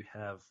soccer, you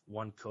have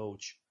one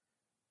coach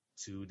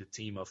to the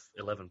team of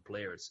 11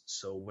 players.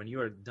 So when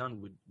you are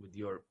done with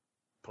your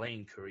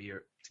playing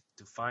career,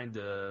 to find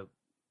a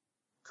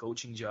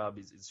coaching job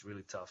is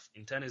really tough.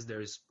 In tennis,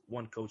 there is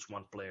one coach,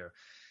 one player,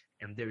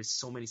 and there is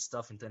so many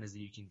stuff in tennis that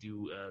you can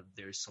do.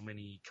 There is so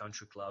many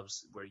country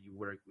clubs where you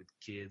work with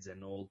kids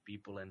and old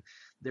people, and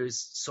there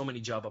is so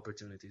many job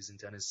opportunities in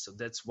tennis. So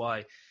that's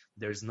why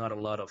there's not a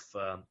lot of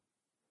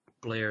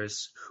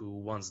players who,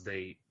 once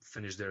they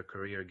finish their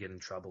career, get in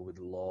trouble with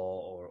the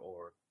law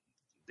or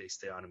they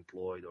stay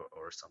unemployed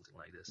or something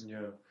like this.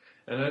 Yeah.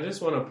 And I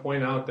just want to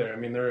point out there, I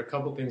mean, there are a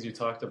couple things you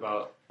talked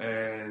about.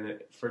 And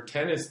for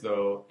tennis,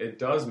 though, it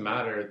does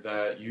matter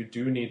that you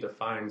do need to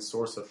find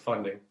source of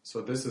funding.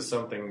 So this is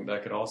something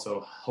that could also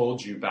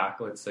hold you back,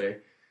 let's say.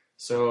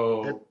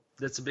 So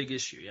that's a big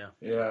issue, yeah.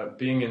 Yeah,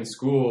 being in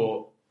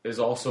school is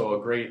also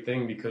a great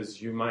thing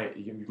because you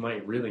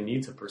might really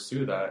need to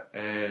pursue that,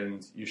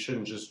 and you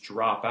shouldn't just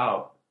drop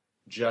out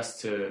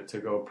just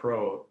to go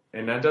pro.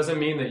 And that doesn't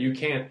mean that you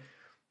can't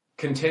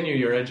continue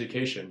your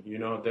education. You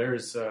know,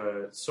 there's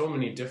so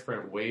many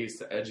different ways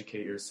to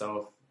educate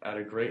yourself at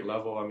a great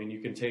level. I mean, you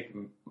can take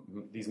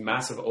these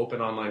massive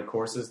open online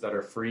courses that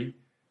are free.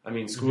 I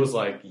mean, schools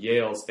like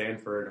Yale,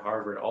 Stanford,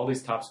 Harvard, all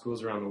these top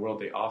schools around the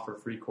world, they offer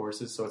free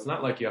courses. So it's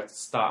not like you have to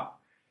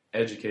stop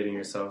educating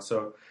yourself.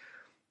 So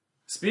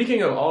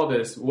speaking of all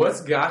this,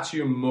 what's got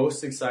you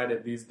most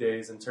excited these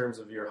days in terms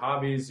of your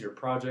hobbies, your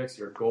projects,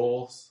 your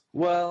goals?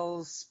 Well,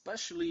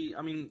 especially,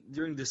 I mean,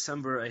 during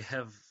December, I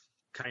have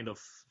kind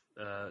of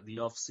the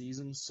off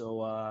season,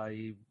 so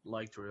I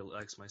like to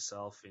relax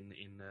myself in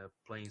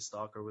playing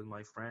soccer with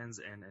my friends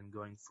and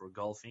going for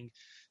golfing.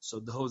 So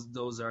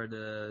those are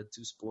the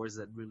two sports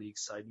that really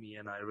excite me,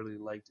 and I really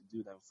like to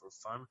do them for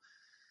fun.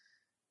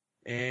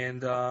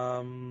 And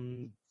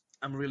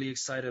I'm really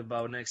excited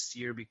about next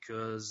year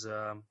because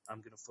I'm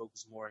gonna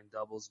focus more in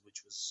doubles,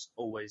 which was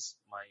always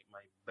my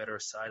better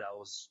side. I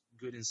was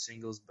good in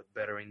singles, but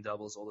better in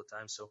doubles all the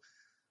time. So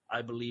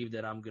I believe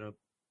that I'm gonna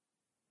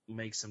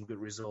make some good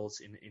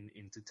results in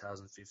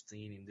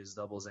 2015 in these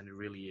doubles, and it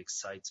really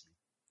excites me.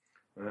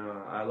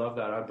 I love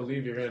that. I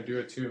believe you're going to do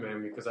it too,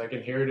 man, because I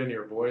can hear it in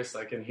your voice.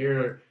 I can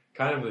hear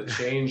kind of the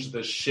change,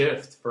 the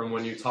shift from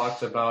when you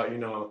talked about, you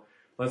know,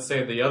 let's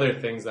say the other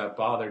things that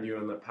bothered you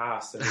in the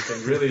past. And it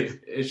can really,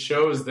 it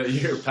shows that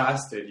you're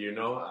past it, you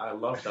know. I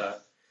love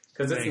that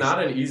because it's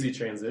not an easy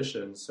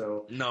transition.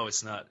 So no,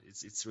 it's not.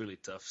 It's really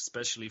tough,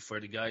 especially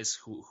for the guys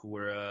who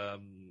were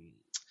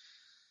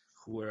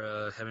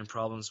having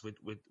problems with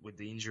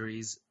the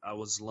injuries. I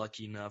was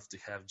lucky enough to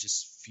have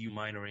just few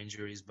minor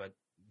injuries, but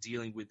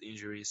dealing with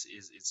injuries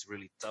it's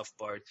really tough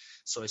part.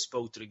 So I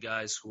spoke to the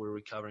guys who were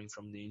recovering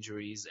from the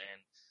injuries,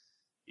 and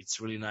it's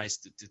really nice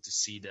to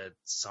see that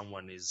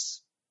someone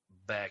is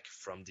back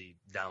from the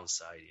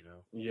downside, you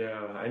know.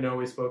 Yeah, I know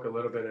we spoke a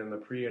little bit in the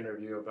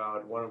pre-interview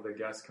about one of the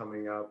guests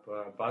coming up,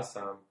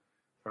 Bassam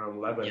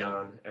from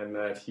Lebanon, and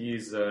that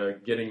he's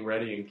getting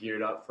ready and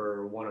geared up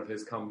for one of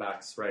his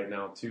comebacks right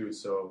now too.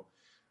 So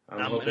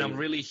I'm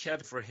really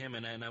happy for him,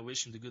 and I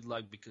wish him the good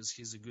luck because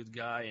he's a good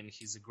guy and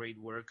he's a great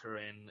worker,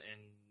 and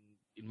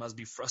it must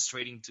be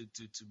frustrating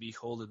to be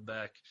holded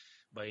back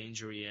by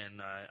injury,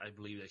 and I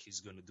believe that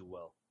he's going to do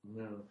well.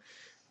 Yeah.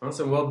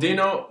 Awesome. Well,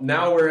 Dino,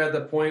 now we're at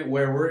the point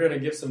where we're going to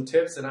give some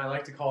tips, and I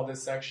like to call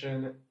this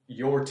section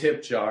Your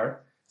Tip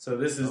Jar. So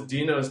this is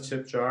Dino's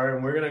tip jar,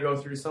 and we're going to go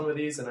through some of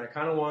these, and I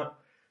kind of want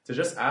to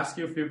just ask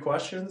you a few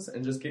questions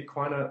and just get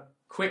kind of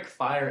quick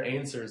fire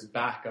answers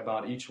back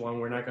about each one.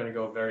 We're not going to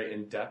go very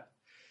in depth.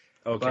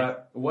 Okay.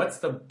 But what's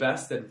the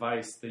best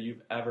advice that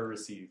you've ever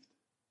received?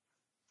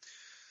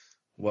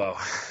 Wow,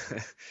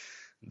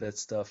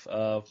 that's tough.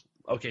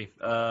 Okay.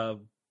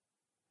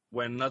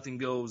 When nothing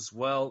goes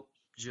well,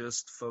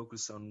 just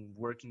focus on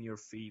working your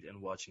feet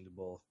and watching the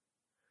ball.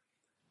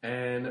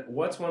 And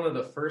what's one of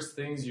the first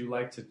things you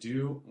like to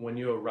do when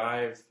you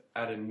arrive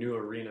at a new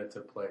arena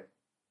to play?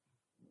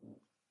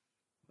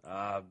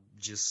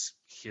 Just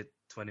hit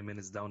 20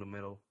 minutes down the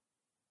middle.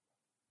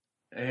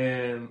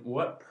 And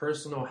what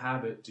personal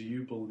habit do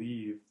you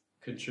believe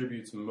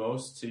contributes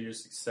most to your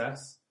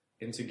success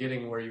into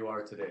getting where you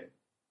are today?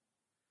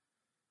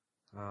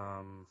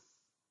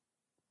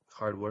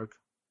 Hard work.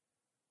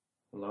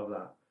 Love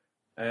that.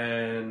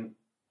 And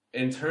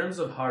in terms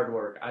of hard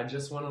work, I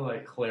just want to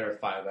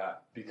clarify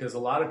that because a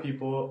lot of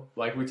people,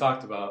 like we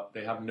talked about,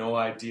 they have no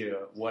idea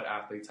what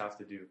athletes have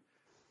to do.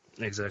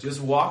 Exactly.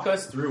 Just walk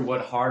us through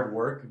what hard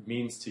work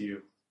means to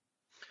you.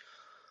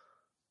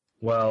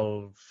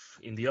 Well,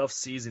 in the off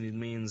season, it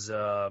means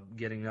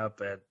getting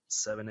up at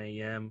 7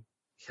 a.m.,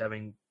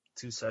 having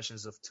 2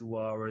 sessions of 2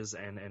 hours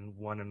and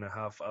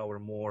 1.5 hour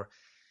more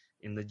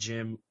in the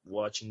gym,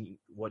 watching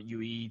what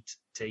you eat,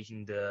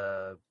 taking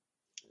the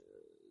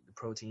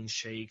protein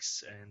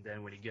shakes, and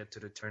then when you get to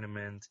the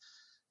tournament,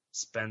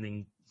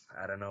 spending,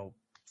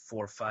 4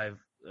 or 5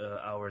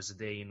 hours a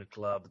day in the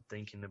club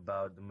thinking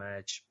about the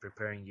match,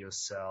 preparing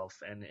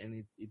yourself, and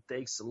it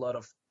takes a lot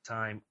of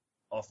time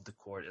off the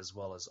court as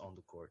well as on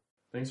the court.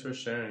 Thanks for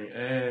sharing.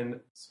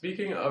 And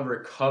speaking of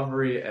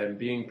recovery and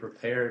being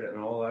prepared and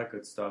all that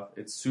good stuff,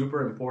 it's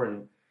super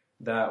important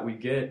that we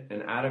get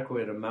an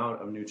adequate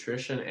amount of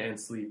nutrition and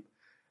sleep.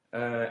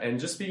 And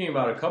just speaking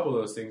about a couple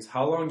of those things,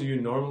 how long do you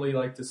normally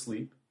like to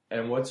sleep?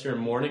 And what's your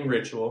morning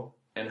ritual?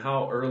 And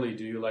how early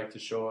do you like to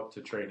show up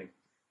to training?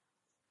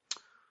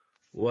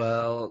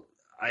 Well,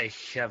 I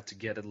have to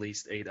get at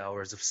least 8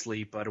 hours of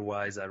sleep.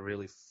 Otherwise, I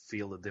really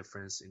feel the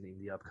difference in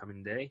the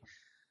upcoming day.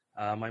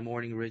 My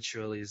morning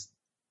ritual is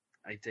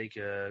I take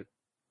a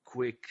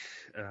quick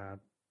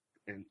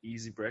and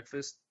easy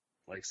breakfast,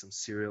 like some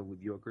cereal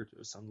with yogurt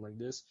or something like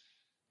this,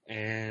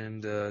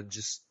 and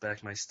just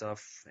pack my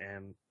stuff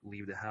and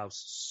leave the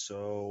house.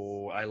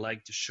 So I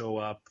like to show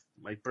up.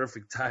 My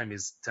perfect time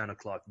is 10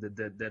 o'clock.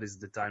 That is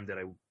the time that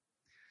I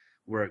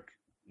work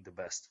the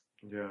best.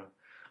 Yeah.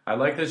 I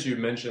like that you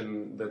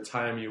mentioned the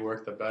time you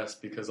work the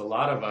best, because a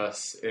lot of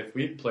us, if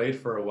we've played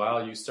for a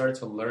while, you start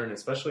to learn,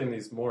 especially in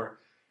these more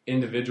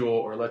individual,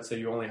 or let's say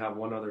you only have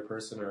one other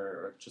person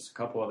or just a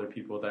couple other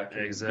people that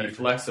can be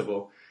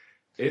flexible.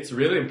 It's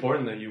really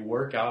important that you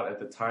work out at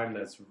the time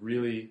that's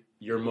really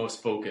you're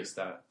most focused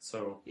at.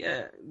 So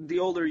yeah, the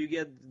older you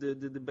get, the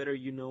better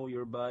you know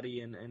your body,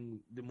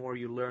 and the more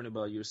you learn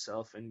about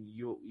yourself, and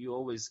you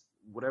always,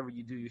 whatever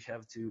you do, you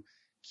have to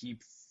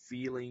keep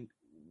feeling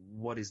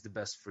what is the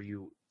best for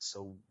you.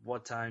 So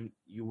what time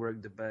you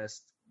work the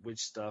best, which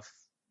stuff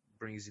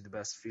brings you the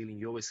best feeling,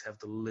 you always have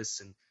to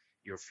listen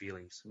your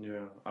feelings.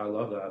 Yeah, I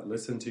love that.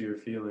 Listen to your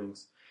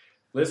feelings.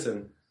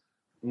 Listen,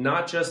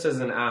 not just as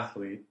an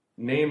athlete,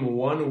 name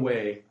one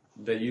way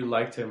that you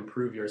like to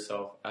improve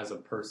yourself as a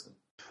person.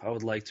 I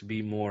would like to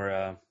be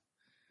more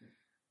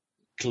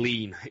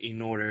clean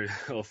in order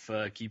of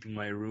keeping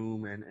my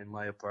room and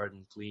my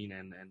apartment clean,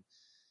 and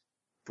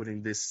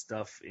putting this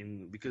stuff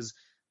in, because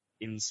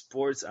in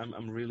sports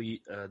I'm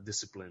really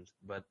disciplined,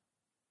 but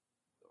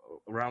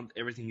around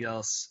everything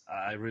else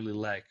I really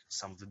lack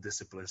some of the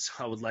discipline.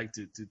 So I would like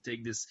to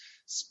take this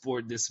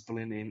sport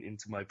discipline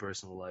into my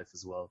personal life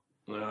as well.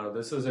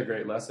 This is a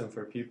great lesson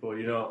for people.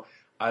 You know,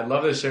 I'd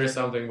love to share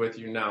something with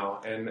you now,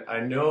 and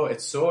I know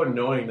it's so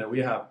annoying that we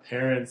have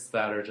parents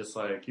that are just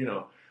like, you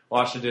know,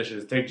 wash the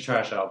dishes, take the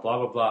trash out, blah,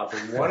 blah, blah.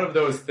 But one of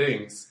those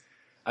things,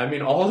 I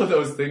mean, all of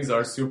those things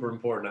are super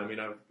important. I mean,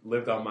 I've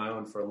lived on my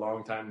own for a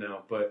long time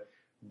now, but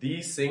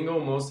the single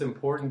most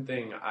important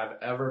thing I've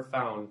ever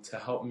found to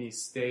help me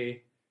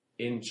stay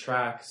in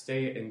track,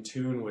 stay in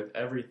tune with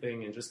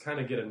everything, and just kind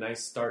of get a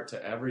nice start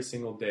to every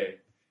single day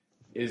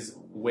is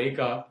wake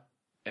up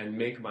and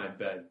make my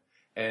bed.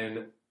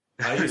 And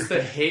I used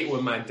to hate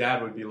when my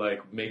dad would be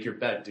like, make your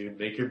bed, dude,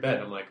 make your bed.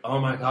 I'm like,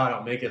 oh my God,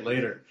 I'll make it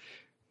later.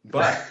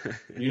 But,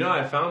 you know,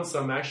 I found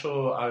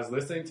I was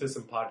listening to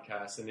some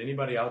podcasts, and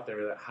anybody out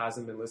there that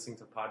hasn't been listening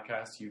to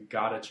podcasts, you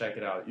gotta check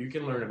it out. You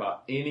can learn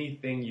about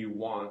anything you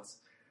want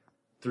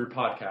through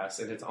podcasts,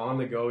 and it's on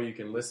the go. You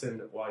can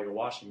listen while you're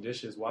washing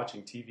dishes,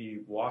 watching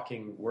TV,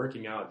 walking,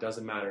 working out,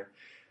 doesn't matter.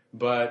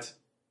 But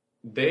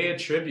they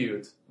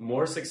attribute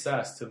more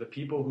success to the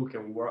people who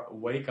can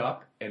wake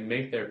up and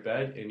make their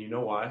bed, and you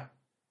know why?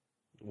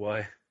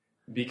 Why?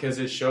 Because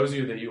it shows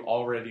you that you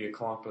already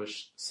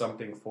accomplished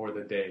something for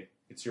the day.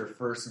 It's your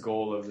first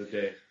goal of the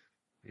day.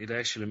 It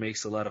actually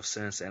makes a lot of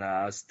sense, and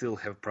I still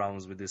have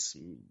problems with this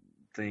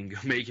thing,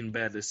 making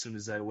bed as soon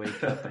as I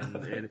wake up,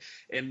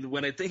 and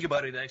when I think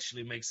about it, it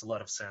actually makes a lot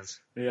of sense.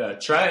 Yeah,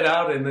 try it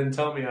out and then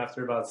tell me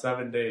after about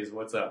 7 days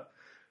what's up.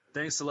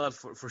 Thanks a lot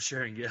for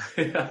sharing.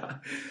 Yeah.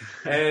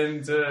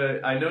 And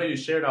I know you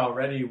shared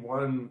already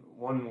one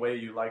way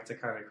you like to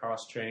kind of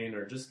cross train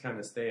or just kind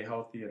of stay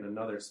healthy in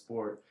another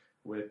sport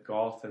with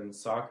golf and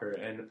soccer.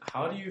 And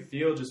how do you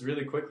feel, just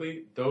really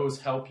quickly, those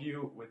help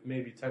you with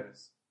maybe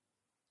tennis?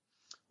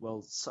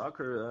 Well,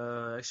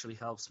 soccer actually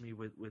helps me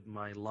with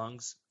my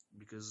lungs,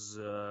 because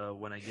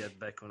when I get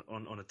back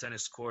on a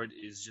tennis court,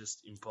 it's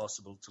just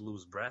impossible to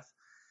lose breath.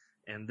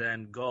 And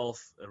then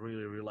golf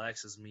really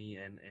relaxes me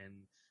and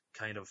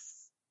kind of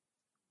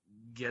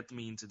get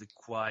me into the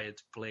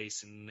quiet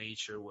place in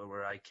nature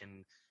where I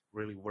can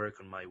really work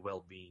on my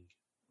well-being.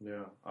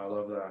 Yeah, I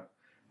love that.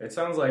 It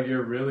sounds like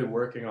you're really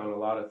working on a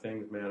lot of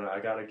things, man. I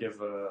got to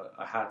give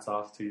a hats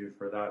off to you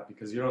for that,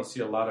 because you don't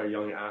see a lot of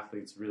young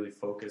athletes really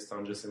focused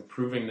on just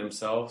improving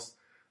themselves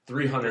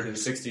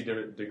 360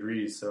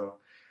 degrees. So,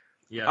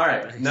 yeah. All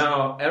right. Thanks.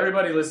 Now,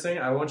 everybody listening,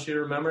 I want you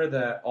to remember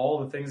that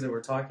all the things that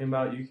we're talking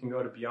about, you can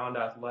go to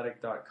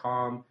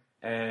beyondathletic.com,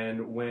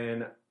 and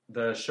when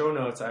the show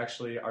notes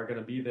actually are going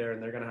to be there,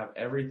 and they're going to have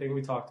everything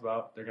we talked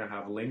about. They're going to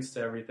have links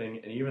to everything,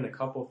 and even a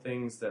couple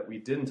things that we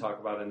didn't talk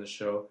about in the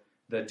show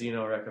that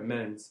Dino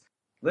recommends.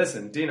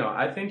 Listen, Dino,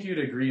 I think you'd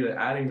agree that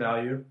adding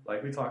value,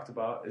 like we talked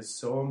about, is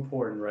so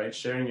important, right?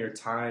 Sharing your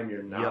time,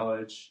 your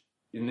knowledge,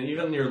 and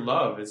even your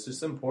love. It's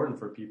just important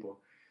for people.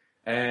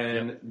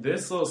 And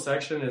this little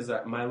section is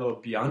my little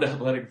Beyond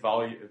Athletic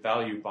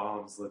value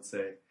bombs, let's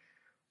say.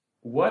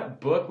 What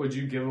book would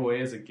you give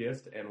away as a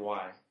gift, and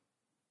why?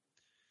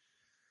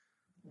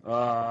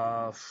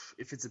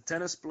 If it's a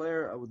tennis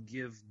player, I would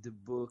give the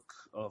book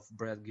of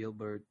Brad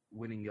Gilbert,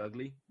 Winning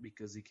Ugly,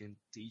 because he can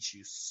teach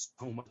you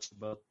so much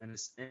about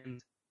tennis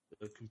and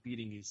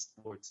competing in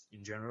sports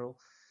in general.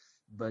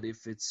 But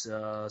if it's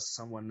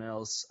someone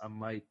else, I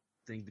might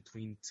think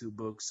between two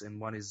books,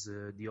 and one is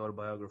the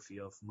autobiography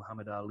of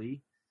Muhammad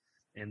Ali,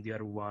 and the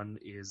other one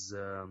is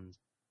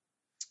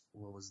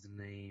what was the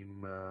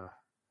name? I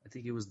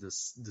think it was the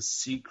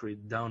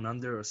Secret Down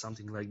Under or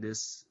something like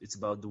this. It's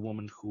about the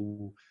woman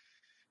who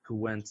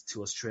went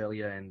to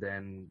Australia and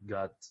then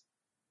got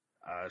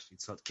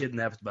it's not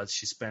kidnapped, but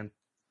she spent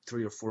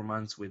 3 or 4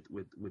 months with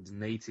the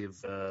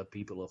native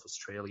people of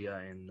Australia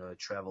and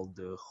traveled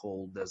the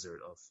whole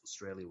desert of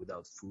Australia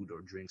without food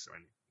or drinks or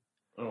anything.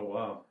 Oh,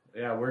 wow.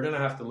 Yeah, we're going to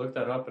have to look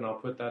that up, and I'll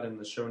put that in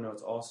the show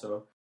notes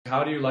also.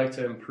 How do you like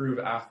to improve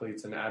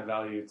athletes and add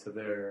value to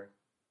their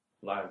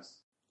lives?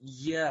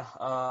 Yeah,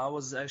 I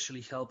was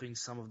actually helping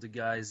some of the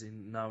guys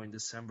now in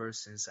December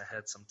since I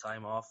had some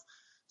time off.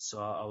 So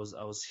I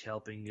was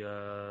helping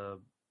 3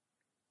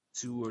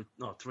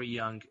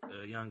 young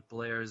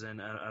players,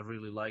 and I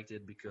really liked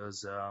it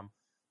because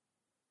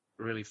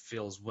really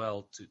feels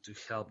well to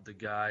help the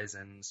guys,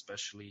 and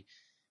especially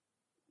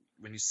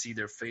when you see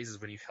their faces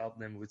when you help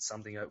them with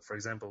something. For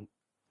example,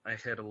 I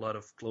had a lot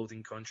of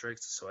clothing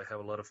contracts, so I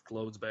have a lot of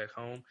clothes back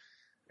home,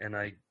 and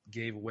I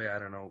gave away, I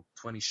don't know,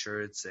 20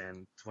 shirts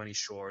and 20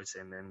 shorts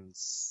and then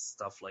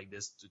stuff like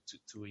this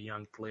to a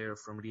young player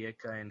from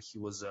Rijeka, and he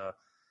was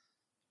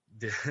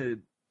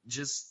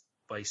just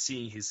by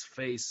seeing his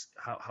face,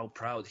 how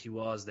proud he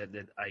was that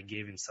I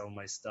gave him some of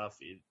my stuff,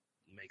 it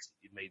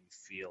made me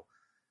feel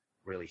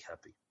really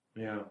happy.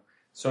 Yeah.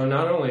 So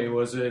not only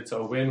was it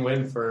a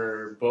win-win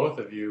for both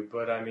of you,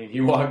 but I mean,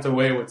 he walked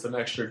away with some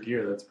extra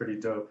gear. That's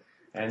pretty dope.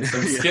 And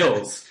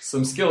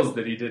some skills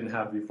that he didn't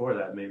have before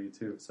that, maybe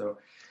too. So,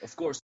 of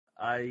course,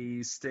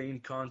 I stay in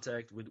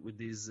contact with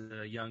these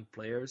young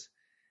players,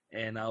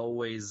 and I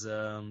always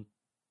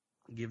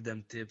give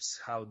them tips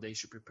how they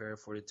should prepare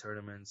for the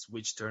tournaments,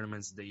 which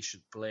tournaments they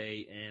should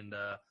play, and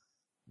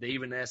they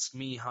even ask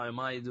me how am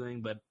I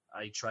doing, but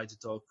I try to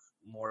talk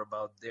more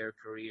about their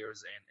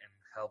careers and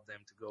help them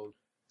to go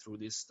through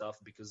this stuff,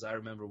 because I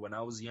remember when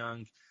I was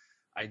young,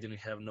 I didn't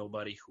have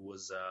nobody who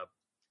was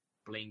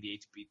playing the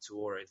ATP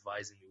Tour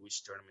advising me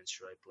which tournament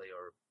should I play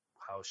or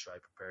how should I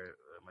prepare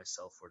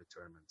myself for the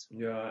tournament.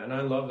 Yeah, and I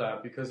love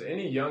that, because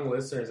any young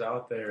listeners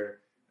out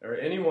there, or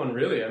anyone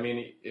really, I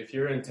mean, if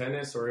you're in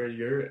tennis or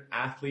you're an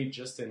athlete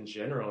just in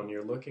general and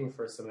you're looking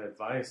for some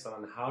advice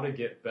on how to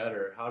get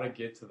better, how to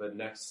get to the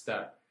next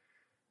step,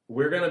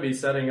 we're going to be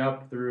setting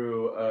up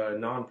through a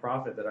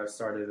nonprofit that I've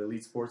started,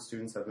 Elite Sports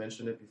Students. I've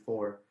mentioned it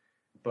before,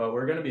 but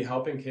we're going to be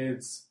helping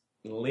kids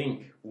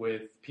link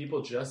with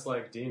people just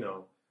like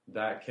Dino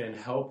that can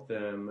help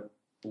them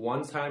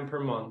one time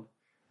per month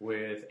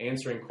with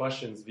answering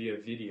questions via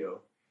video.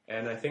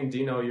 And I think,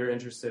 Dino, you're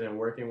interested in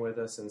working with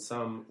us in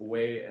some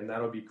way, and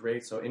that'll be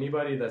great. So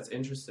anybody that's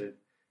interested,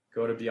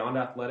 go to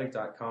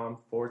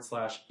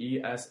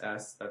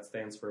beyondathletic.com/ESS. That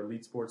stands for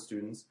Elite Sports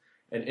Students.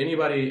 And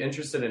anybody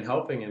interested in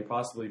helping and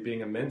possibly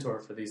being a mentor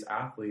for these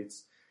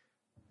athletes,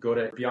 go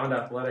to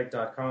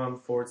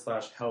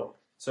beyondathletic.com/help.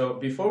 So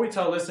before we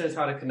tell listeners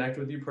how to connect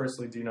with you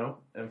personally, Dino,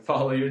 and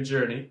follow your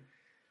journey,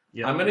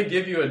 I'm going to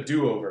give you a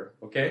do-over,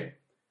 okay?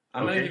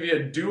 I'm going to give you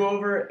a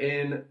do-over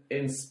in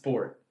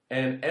sport.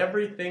 And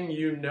everything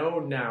you know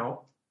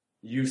now,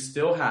 you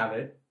still have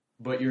it,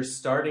 but you're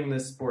starting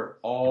this sport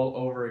all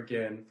over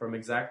again from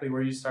exactly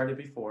where you started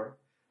before.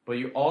 But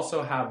you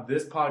also have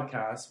this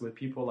podcast with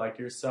people like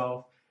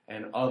yourself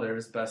and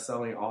others,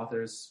 best-selling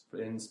authors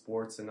in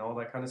sports and all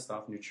that kind of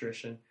stuff,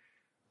 nutrition.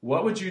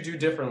 What would you do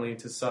differently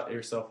to set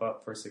yourself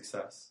up for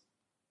success?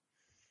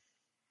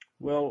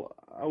 Well,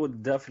 I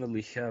would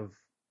definitely have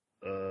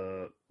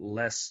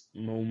less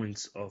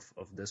moments of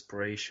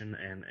desperation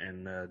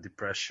and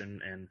depression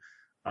and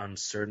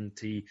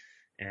uncertainty,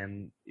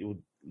 and it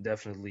would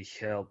definitely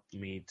help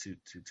me to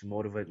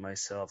motivate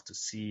myself to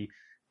see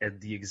at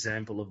the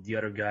example of the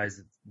other guys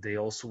that they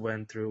also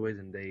went through it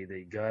and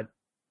they got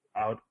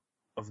out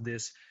of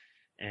this,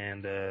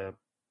 and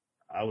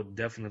I would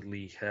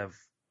definitely have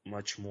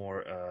much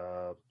more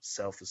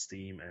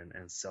self-esteem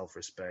and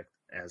self-respect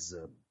as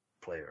a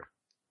player.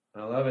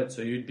 I love it.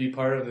 So you'd be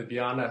part of the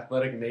Beyond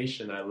Athletic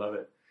Nation. I love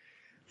it.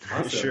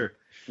 Awesome. Sure.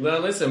 Now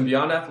listen,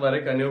 Beyond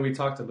Athletic, I know we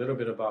talked a little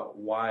bit about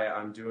why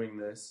I'm doing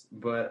this,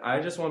 but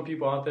I just want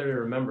people out there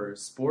to remember,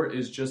 sport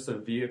is just a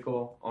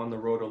vehicle on the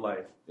road to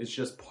life. It's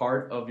just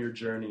part of your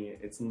journey.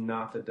 It's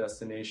not the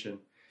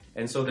destination.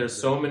 And so there's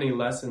so many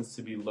lessons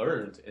to be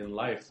learned in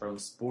life from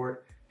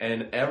sport,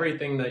 and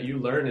everything that you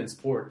learn in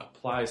sport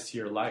applies to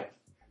your life.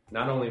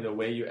 Not only the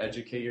way you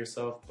educate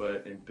yourself,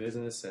 but in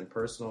business and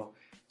personal.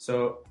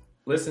 So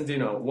listen,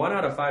 Dino, 1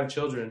 out of 5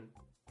 children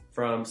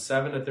from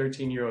 7 to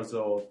 13 years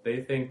old,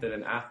 they think that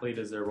an athlete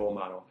is their role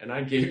model. And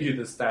I gave you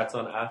the stats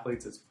on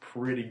athletes. It's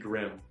pretty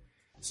grim.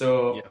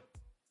 So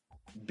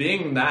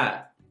being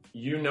that,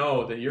 you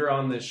know that you're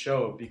on this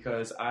show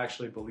because I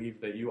actually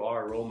believe that you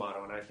are a role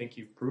model. And I think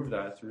you've proved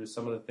that through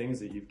some of the things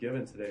that you've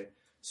given today.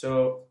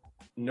 So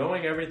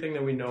knowing everything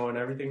that we know and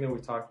everything that we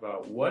talked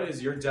about, what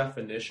is your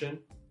definition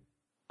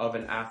of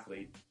an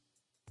athlete?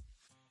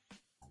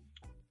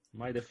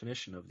 My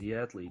definition of the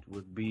athlete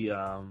would be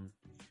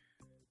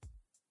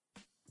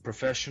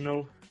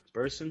professional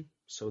person.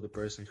 So the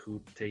person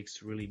who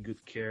takes really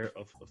good care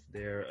of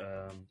their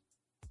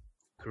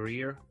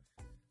career,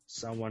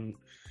 someone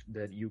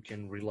that you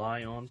can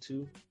rely on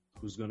to,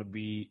 who's going to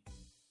be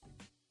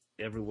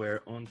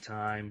everywhere on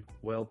time,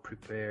 well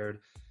prepared,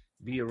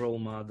 be a role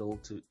model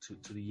to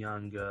the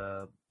young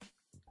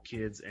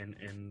kids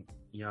and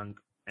young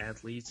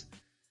athletes,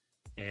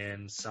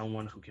 and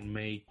someone who can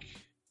make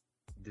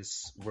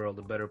this world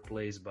a better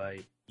place by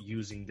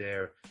using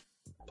their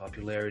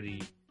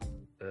popularity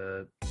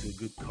to a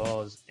good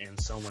cause, and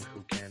someone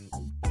who can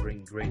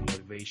bring great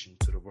motivation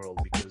to the world.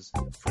 Because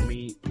for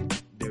me,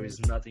 there is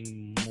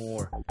nothing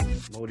more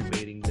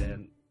motivating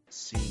than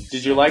seeing.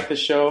 Did you like the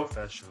show?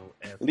 Professional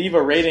athletes. Leave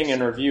a rating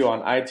and review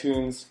on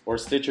iTunes or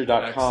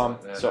Stitcher.com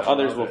so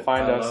others will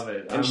find us.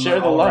 And share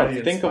the love.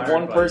 Think of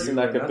one person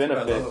that could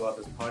benefit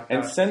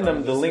and send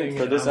them the link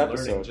for this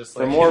episode.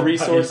 For more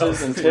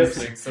resources and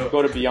tips,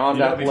 go to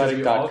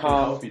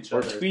BeyondAthletic.com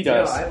or tweet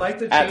us at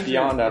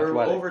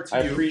BeyondAthletic. I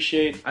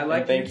appreciate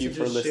and thank you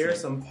for listening. Share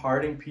some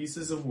parting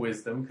pieces of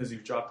wisdom, because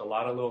you've dropped a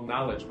lot of little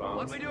knowledge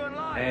bombs,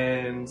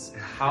 and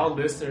how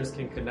listeners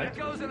can connect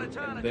with you,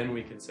 and then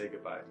we can say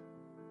goodbye.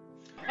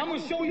 I'm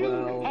going to show you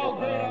how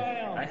great I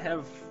am. I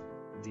have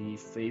the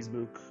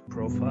Facebook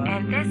profile.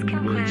 And this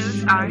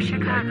concludes our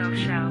Chicago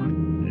show.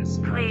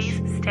 Please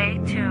stay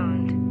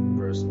tuned.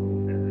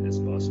 Personal as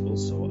possible,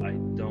 so I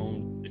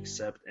don't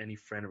accept any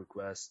friend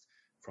requests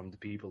from the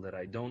people that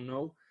I don't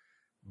know.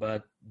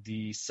 But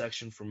the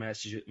section for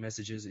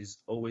messages is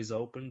always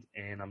open,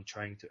 and I'm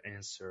trying to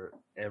answer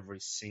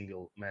every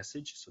single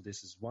message. So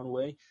this is one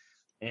way.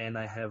 And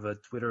I have a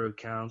Twitter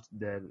account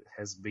that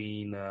has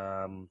been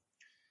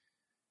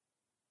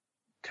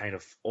kind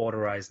of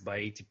authorized by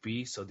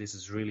ATP, so this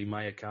is really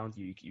my account.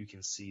 You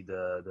can see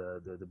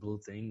the blue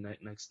thing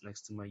next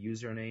to my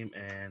username,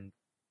 and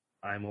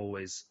I'm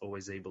always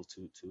able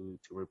to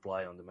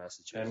reply on the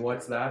messages. And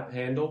what's that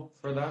handle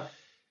for that?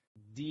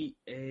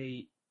 DAJNOO8.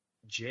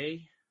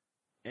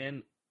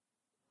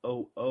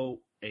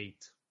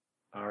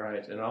 All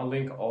right, and I'll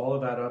link all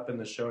of that up in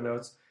the show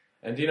notes.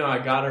 And I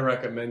gotta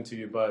recommend to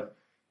you, bud,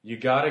 you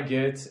gotta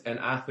get an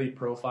athlete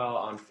profile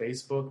on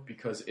Facebook,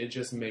 because it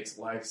just makes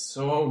life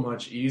so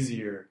much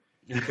easier,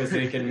 because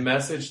they can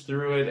message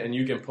through it and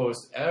you can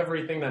post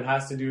everything that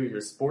has to do with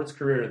your sports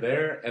career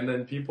there, and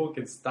then people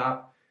can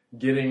stop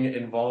getting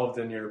involved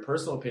in your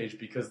personal page,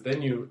 because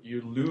then you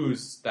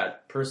lose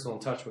that personal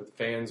touch with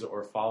fans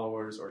or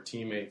followers or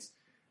teammates,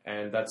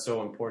 and that's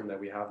so important that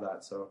we have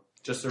that. So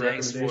just a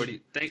recommendation.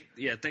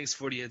 Thanks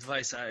for the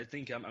advice. I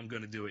think I'm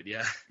gonna do it.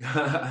 Yeah.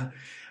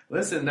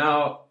 Listen,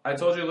 now, I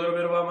told you a little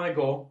bit about my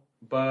goal,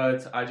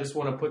 but I just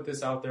want to put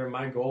this out there.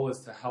 My goal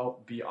is to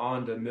help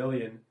beyond 1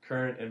 million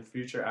current and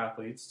future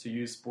athletes to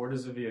use sport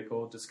as a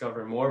vehicle,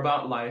 discover more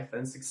about life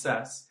and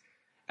success,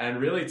 and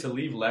really to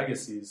leave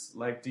legacies.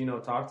 Like Dino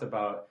talked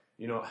about,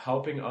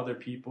 helping other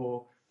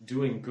people,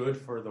 doing good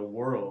for the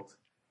world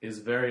is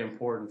very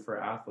important for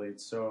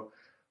athletes. So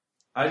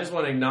I just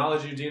want to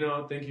acknowledge you,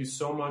 Dino. Thank you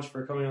so much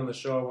for coming on the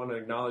show. I want to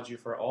acknowledge you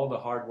for all the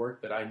hard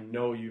work that I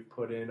know you've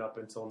put in up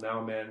until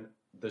now, man.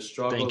 The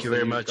struggles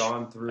that you've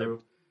gone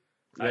through.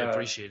 I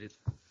appreciate it.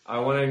 I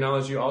want to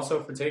acknowledge you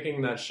also for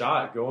taking that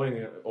shot,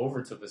 going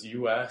over to the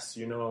U.S.,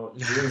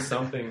 doing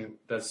something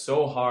that's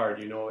so hard.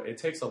 It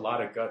takes a lot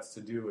of guts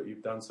to do what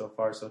you've done so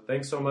far. So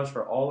thanks so much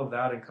for all of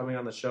that and coming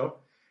on the show.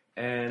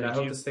 And I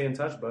hope to stay in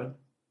touch, bud.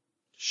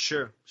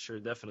 Sure,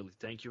 definitely.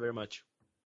 Thank you very much.